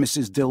 said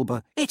Mrs.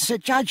 Dilber. It's a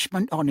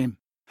judgment on him.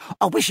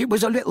 I wish it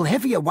was a little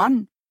heavier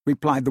one,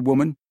 replied the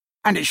woman.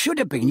 And it should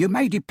have been, you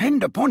may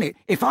depend upon it,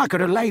 if I could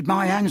have laid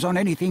my hands on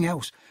anything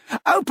else.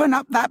 Open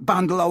up that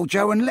bundle, old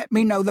Joe, and let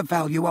me know the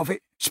value of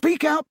it.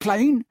 Speak out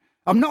plain.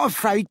 I'm not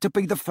afraid to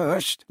be the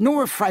first,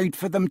 nor afraid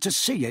for them to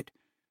see it.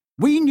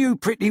 We knew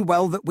pretty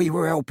well that we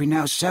were helping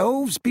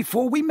ourselves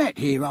before we met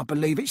here, I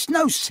believe. It's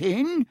no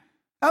sin.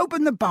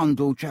 Open the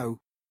bundle, Joe.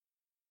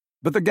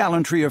 But the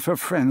gallantry of her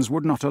friends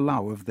would not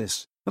allow of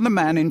this, and the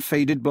man in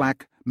faded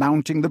black,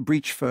 mounting the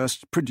breech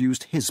first,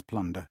 produced his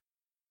plunder.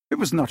 It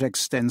was not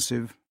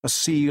extensive, a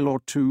seal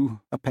or two,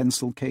 a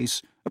pencil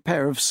case, a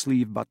pair of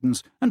sleeve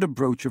buttons, and a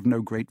brooch of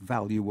no great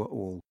value were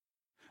all.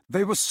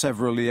 They were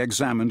severally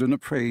examined and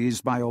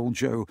appraised by old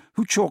Joe,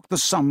 who chalked the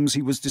sums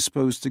he was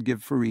disposed to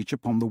give for each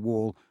upon the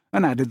wall,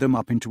 and added them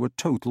up into a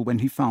total when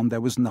he found there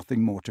was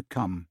nothing more to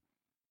come.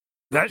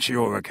 That's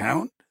your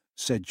account,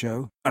 said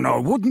Joe. And I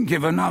wouldn't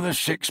give another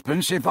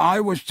sixpence if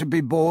I was to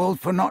be boiled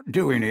for not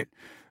doing it.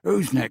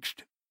 Who's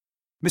next?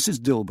 Mrs.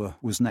 Dilber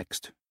was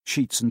next.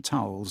 Sheets and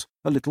towels,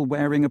 a little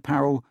wearing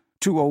apparel,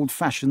 2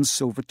 old-fashioned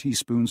silver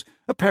teaspoons,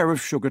 a pair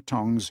of sugar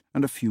tongs,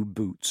 and a few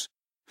boots.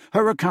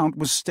 Her account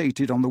was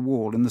stated on the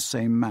wall in the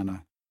same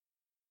manner.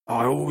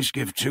 I always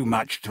give too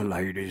much to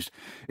ladies.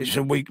 It's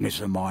a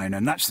weakness of mine,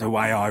 and that's the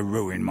way I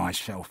ruin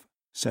myself,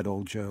 said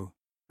old Joe.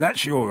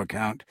 That's your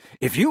account.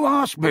 If you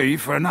ask me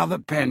for another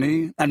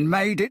penny and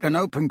made it an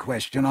open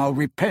question, I'll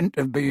repent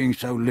of being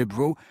so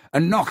liberal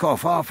and knock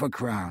off half a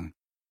crown.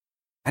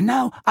 And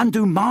now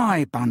undo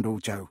my bundle,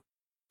 Joe,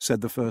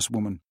 said the first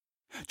woman.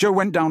 Joe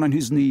went down on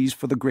his knees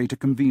for the greater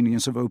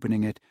convenience of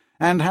opening it,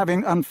 and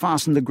having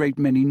unfastened a great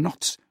many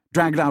knots,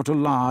 dragged out a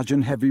large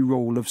and heavy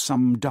roll of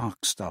some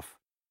dark stuff.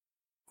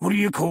 What do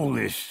you call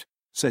this?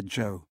 said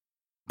Joe.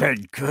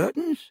 Bed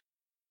curtains?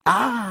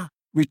 Ah,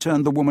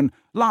 returned the woman,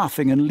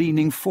 laughing and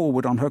leaning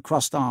forward on her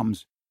crossed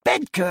arms.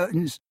 Bed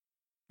curtains?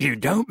 You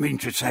don't mean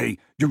to say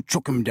you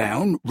took 'em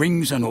down,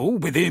 rings and all,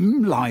 with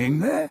him lying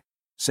there?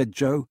 said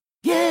Joe.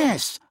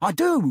 Yes, I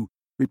do,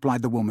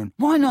 replied the woman.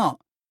 Why not?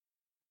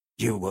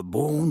 You were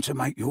born to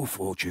make your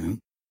fortune,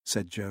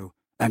 said Joe,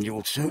 and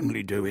you'll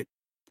certainly do it.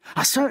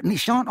 I certainly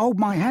shan't hold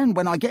my hand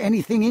when I get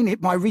anything in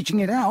it by reaching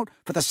it out,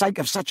 for the sake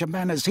of such a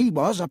man as he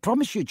was, I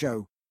promise you,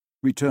 Joe,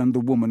 returned the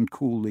woman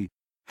coolly.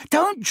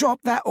 Don't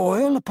drop that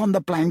oil upon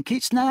the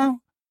blankets now.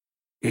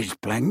 His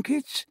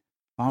blankets?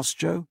 asked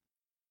Joe.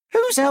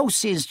 Whose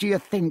else's, do you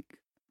think?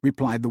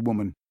 replied the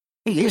woman.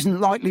 He isn't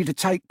likely to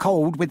take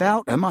cold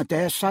without 'em, I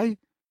dare say.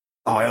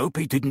 I hope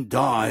he didn't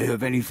die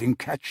of anything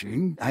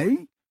catching,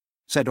 eh?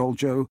 said old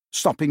Joe,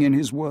 stopping in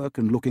his work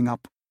and looking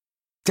up.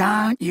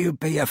 Don't you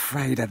be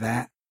afraid of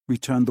that,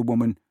 returned the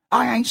woman.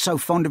 I ain't so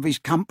fond of his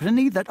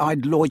company that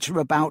I'd loiter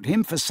about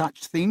him for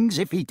such things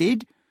if he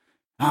did.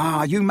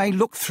 Ah, you may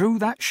look through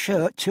that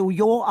shirt till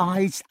your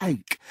eyes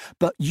ache,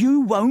 but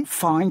you won't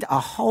find a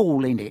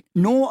hole in it,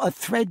 nor a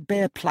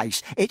threadbare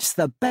place. It's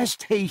the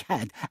best he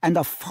had, and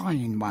a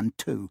fine one,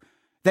 too.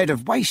 They'd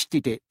have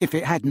wasted it if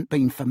it hadn't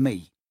been for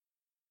me.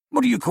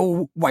 What do you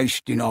call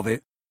wasting of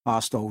it?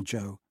 asked old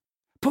Joe.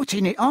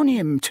 Putting it on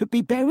him to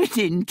be buried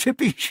in, to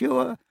be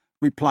sure,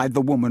 replied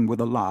the woman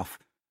with a laugh.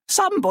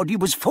 Somebody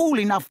was fool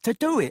enough to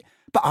do it,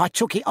 but I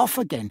took it off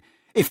again.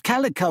 If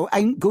calico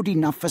ain't good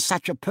enough for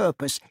such a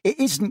purpose, it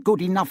isn't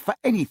good enough for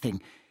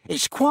anything.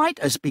 It's quite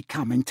as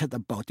becoming to the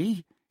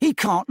body. He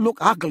can't look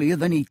uglier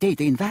than he did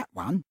in that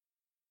one.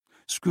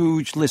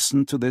 Scrooge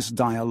listened to this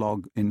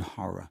dialogue in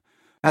horror,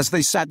 as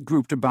they sat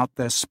grouped about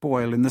their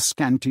spoil in the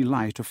scanty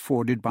light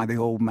afforded by the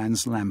old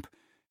man's lamp.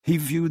 He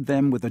viewed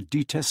them with a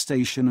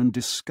detestation and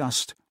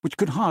disgust which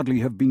could hardly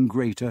have been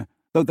greater,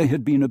 though they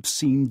had been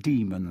obscene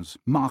demons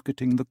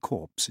marketing the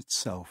corpse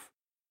itself.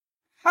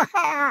 Ha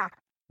ha!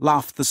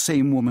 laughed the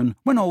same woman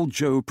when old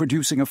Joe,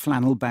 producing a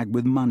flannel bag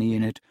with money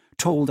in it,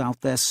 told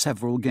out their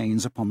several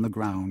gains upon the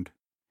ground.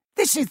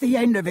 This is the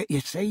end of it,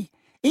 you see.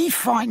 He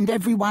frightened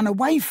everyone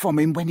away from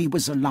him when he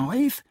was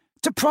alive,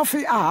 to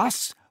profit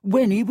us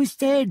when he was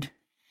dead.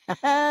 Ha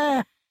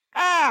ha!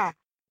 Ha!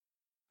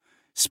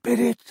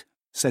 Spirit,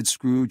 said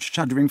Scrooge,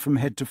 shuddering from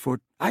head to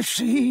foot. I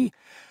see.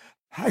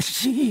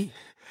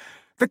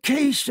 The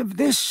case of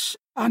this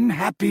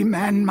unhappy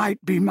man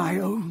might be my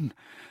own.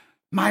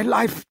 My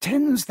life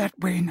tends that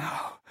way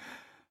now.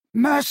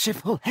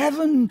 Merciful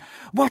heaven,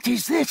 what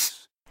is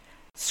this?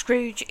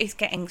 Scrooge is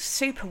getting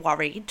super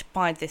worried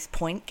by this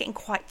point, getting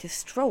quite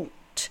distraught.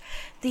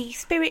 The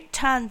spirit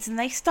turns and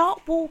they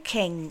start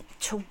walking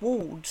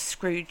towards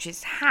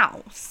Scrooge's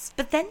house,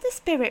 but then the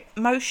spirit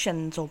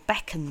motions or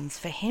beckons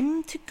for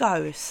him to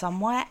go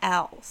somewhere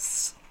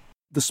else.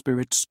 The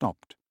spirit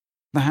stopped.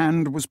 The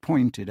hand was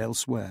pointed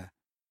elsewhere.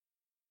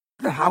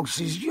 The house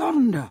is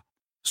yonder,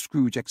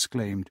 Scrooge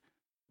exclaimed.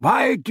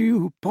 Why do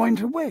you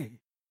point away?"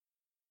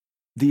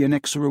 The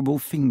inexorable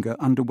finger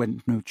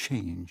underwent no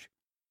change.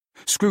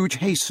 Scrooge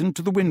hastened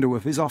to the window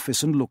of his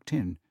office and looked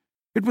in.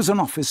 It was an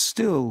office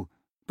still,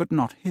 but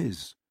not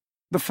his.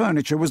 The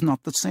furniture was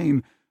not the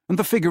same, and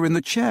the figure in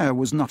the chair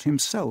was not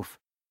himself.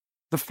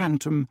 The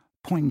phantom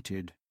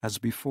pointed as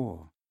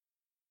before.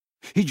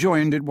 He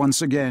joined it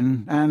once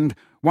again, and,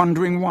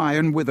 wondering why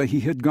and whither he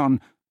had gone,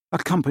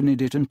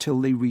 accompanied it until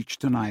they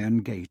reached an iron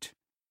gate.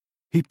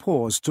 He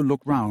paused to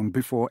look round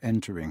before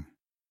entering.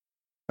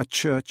 A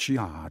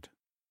churchyard.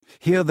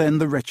 Here then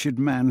the wretched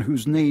man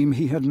whose name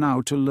he had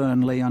now to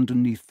learn lay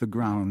underneath the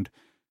ground.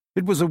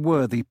 It was a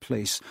worthy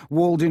place,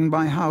 walled in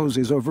by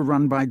houses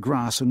overrun by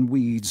grass and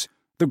weeds,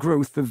 the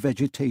growth of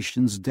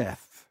vegetation's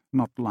death,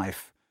 not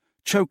life,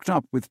 choked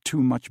up with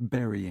too much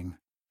burying,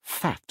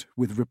 fat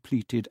with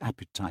repleted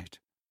appetite.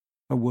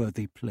 A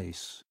worthy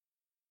place.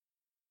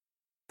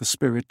 The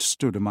spirit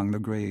stood among the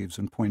graves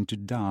and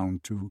pointed down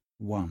to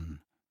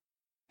one.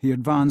 He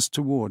advanced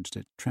towards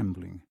it,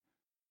 trembling.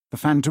 The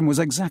phantom was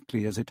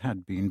exactly as it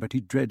had been, but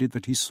he dreaded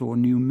that he saw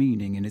new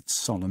meaning in its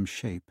solemn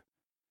shape.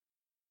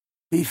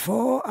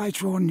 "Before I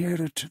draw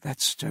nearer to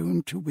that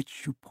stone to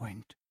which you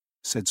point,"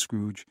 said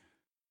Scrooge,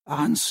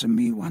 "answer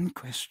me one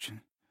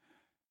question.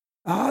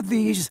 Are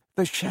these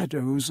the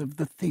shadows of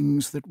the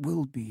things that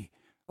will be,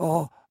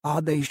 or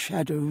are they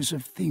shadows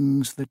of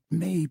things that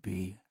may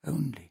be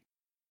only?"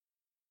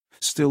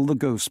 Still the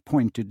ghost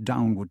pointed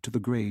downward to the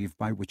grave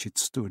by which it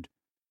stood.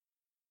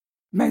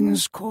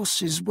 "Men's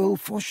courses will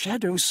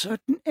foreshadow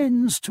certain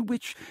ends to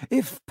which,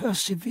 if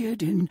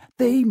persevered in,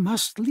 they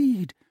must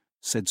lead,"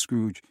 said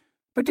Scrooge.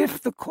 "But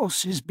if the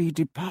courses be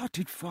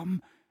departed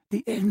from,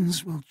 the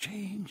ends will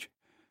change.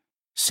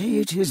 Say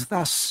it is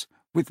thus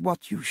with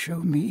what you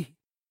show me."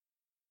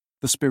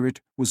 The spirit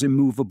was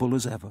immovable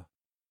as ever.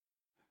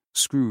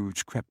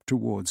 Scrooge crept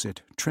towards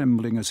it,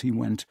 trembling as he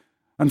went,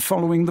 and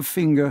following the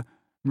finger,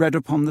 read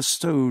upon the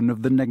stone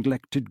of the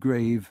neglected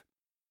grave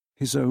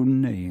his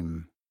own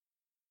name.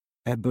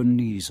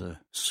 Ebenezer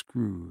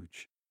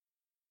Scrooge.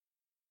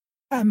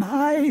 "Am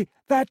I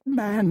that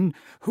man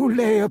who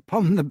lay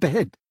upon the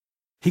bed?"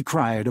 he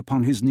cried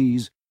upon his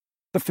knees.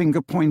 The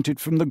finger pointed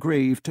from the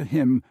grave to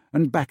him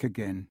and back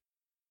again.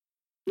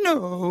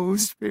 "No,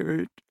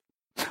 spirit.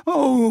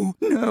 Oh,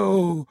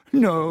 no,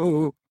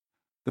 no."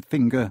 The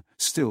finger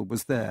still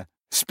was there.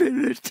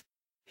 "Spirit,"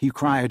 he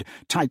cried,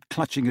 tight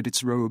clutching at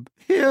its robe,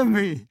 "hear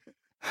me.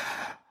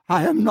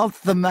 I am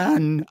not the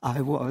man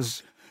I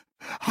was.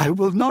 I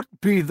will not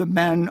be the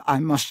man I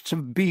must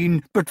have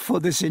been but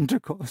for this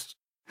intercourse.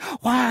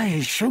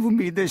 Why show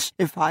me this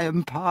if I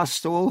am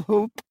past all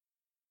hope?"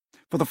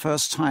 For the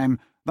first time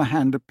the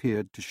hand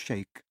appeared to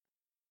shake.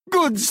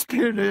 "Good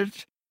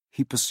spirit,"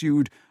 he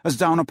pursued, as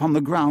down upon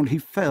the ground he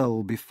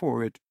fell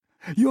before it,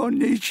 "your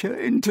nature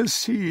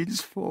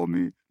intercedes for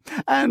me,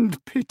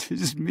 and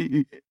pities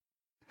me.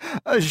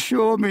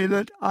 Assure me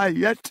that I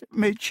yet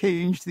may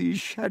change these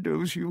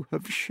shadows you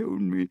have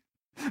shown me,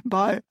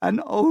 by an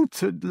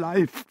altered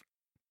life."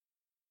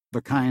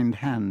 The kind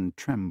hand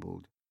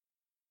trembled.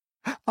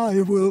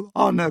 "I will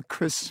honour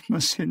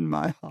Christmas in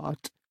my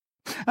heart,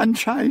 and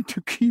try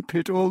to keep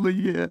it all the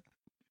year.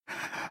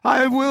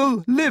 I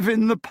will live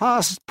in the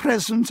past,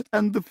 present,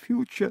 and the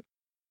future.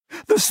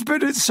 The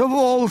spirits of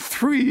all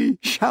three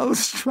shall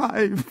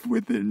strive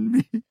within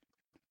me.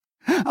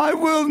 I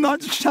will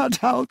not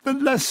shut out the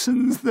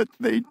lessons that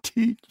they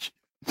teach.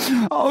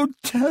 Oh,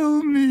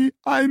 tell me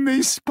I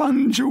may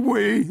sponge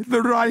away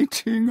the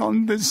writing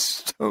on this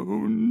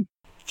stone."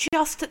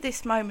 Just at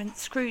this moment,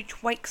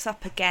 Scrooge wakes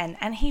up again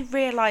and he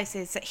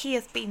realises that he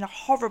has been a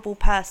horrible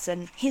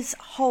person his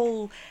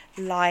whole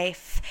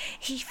life.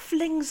 He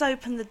flings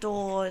open the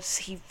doors,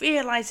 he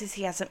realises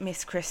he hasn't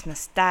missed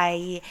Christmas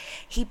Day,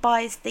 he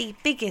buys the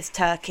biggest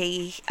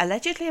turkey,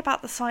 allegedly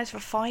about the size of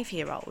a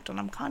 5-year-old, and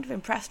I'm kind of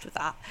impressed with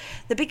that,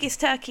 the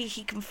biggest turkey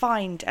he can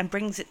find, and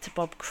brings it to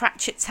Bob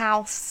Cratchit's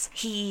house.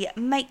 He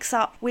makes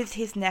up with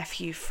his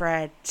nephew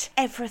Fred.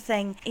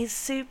 Everything is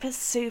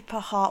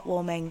super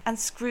heartwarming, and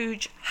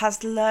Scrooge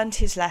has learned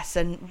his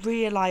lesson,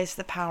 realised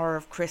the power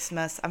of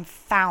Christmas, and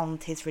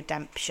found his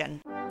redemption.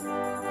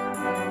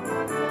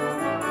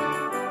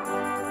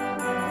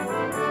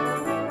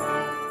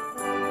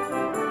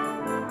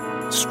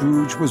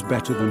 Scrooge was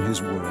better than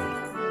his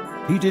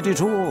word. He did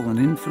it all and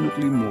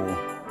infinitely more,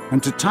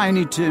 and to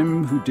Tiny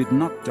Tim, who did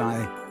not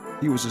die,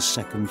 he was a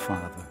second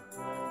father.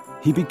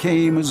 He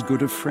became as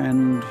good a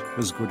friend,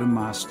 as good a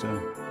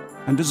master,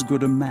 and as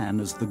good a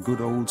man as the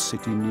good old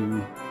city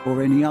knew,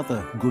 or any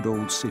other good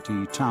old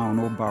city, town,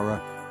 or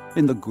borough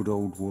in the good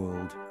old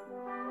world.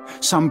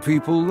 Some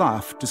people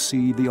laughed to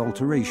see the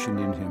alteration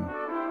in him,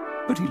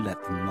 but he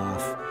let them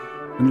laugh,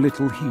 and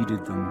little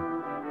heeded them.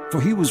 For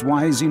he was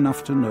wise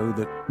enough to know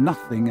that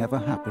nothing ever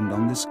happened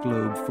on this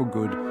globe for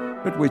good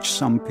at which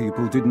some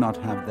people did not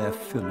have their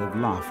fill of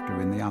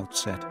laughter in the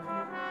outset,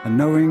 and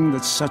knowing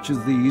that such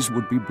as these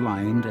would be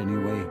blind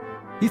anyway,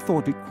 he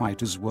thought it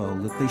quite as well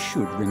that they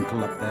should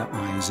wrinkle up their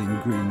eyes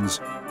in grins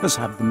as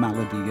have the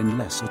malady in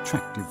less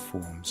attractive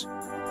forms.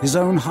 His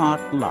own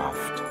heart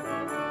laughed.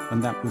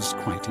 and that was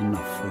quite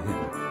enough for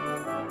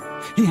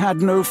him. He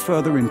had no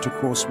further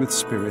intercourse with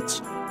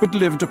spirits, but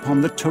lived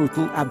upon the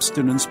total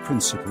abstinence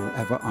principle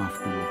ever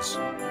afterwards.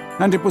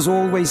 And it was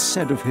always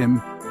said of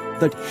him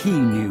that he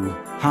knew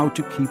how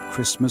to keep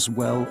Christmas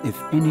well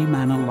if any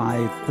man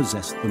alive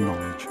possessed the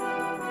knowledge.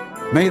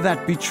 May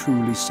that be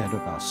truly said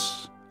of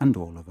us, and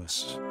all of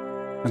us.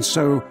 And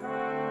so,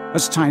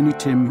 as Tiny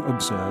Tim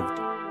observed,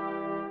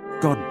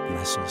 God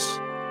bless us,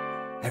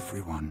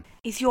 everyone.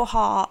 Is your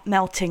heart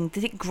melting?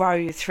 Did it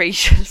grow three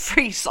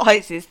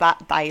sizes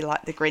that day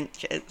like the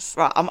Grinch's?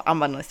 Right, I'm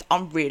honest,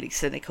 I'm really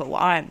cynical.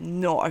 I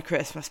am not a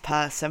Christmas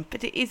person,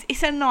 but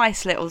it's a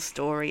nice little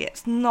story.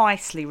 It's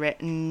nicely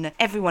written.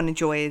 Everyone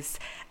enjoys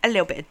a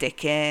little bit of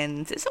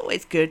Dickens. It's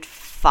always good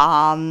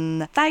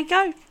fun. There you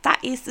go. That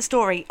is the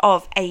story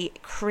of A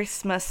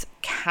Christmas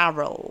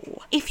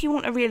Carol. If you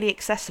want a really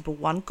accessible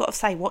one, gotta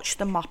say, watch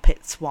the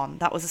Muppets one.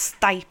 That was a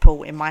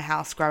staple in my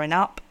house growing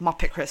up.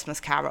 Muppet Christmas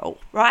Carol.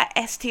 Right,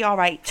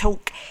 STR8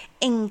 Talk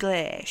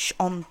English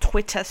on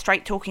Twitter,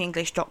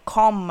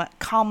 straighttalkingenglish.com.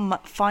 Come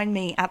find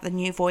me at the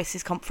New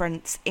Voices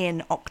Conference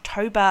in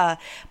October.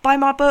 Buy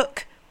my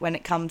book when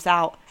it comes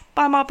out.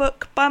 Buy my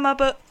book.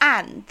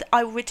 And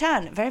I will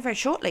return very, very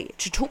shortly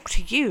to talk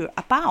to you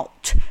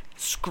about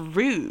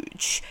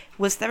Scrooge.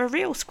 Was there a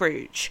real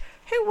Scrooge?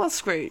 Who was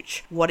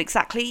Scrooge? What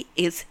exactly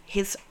is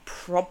his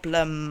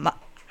problem?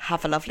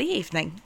 Have a lovely evening.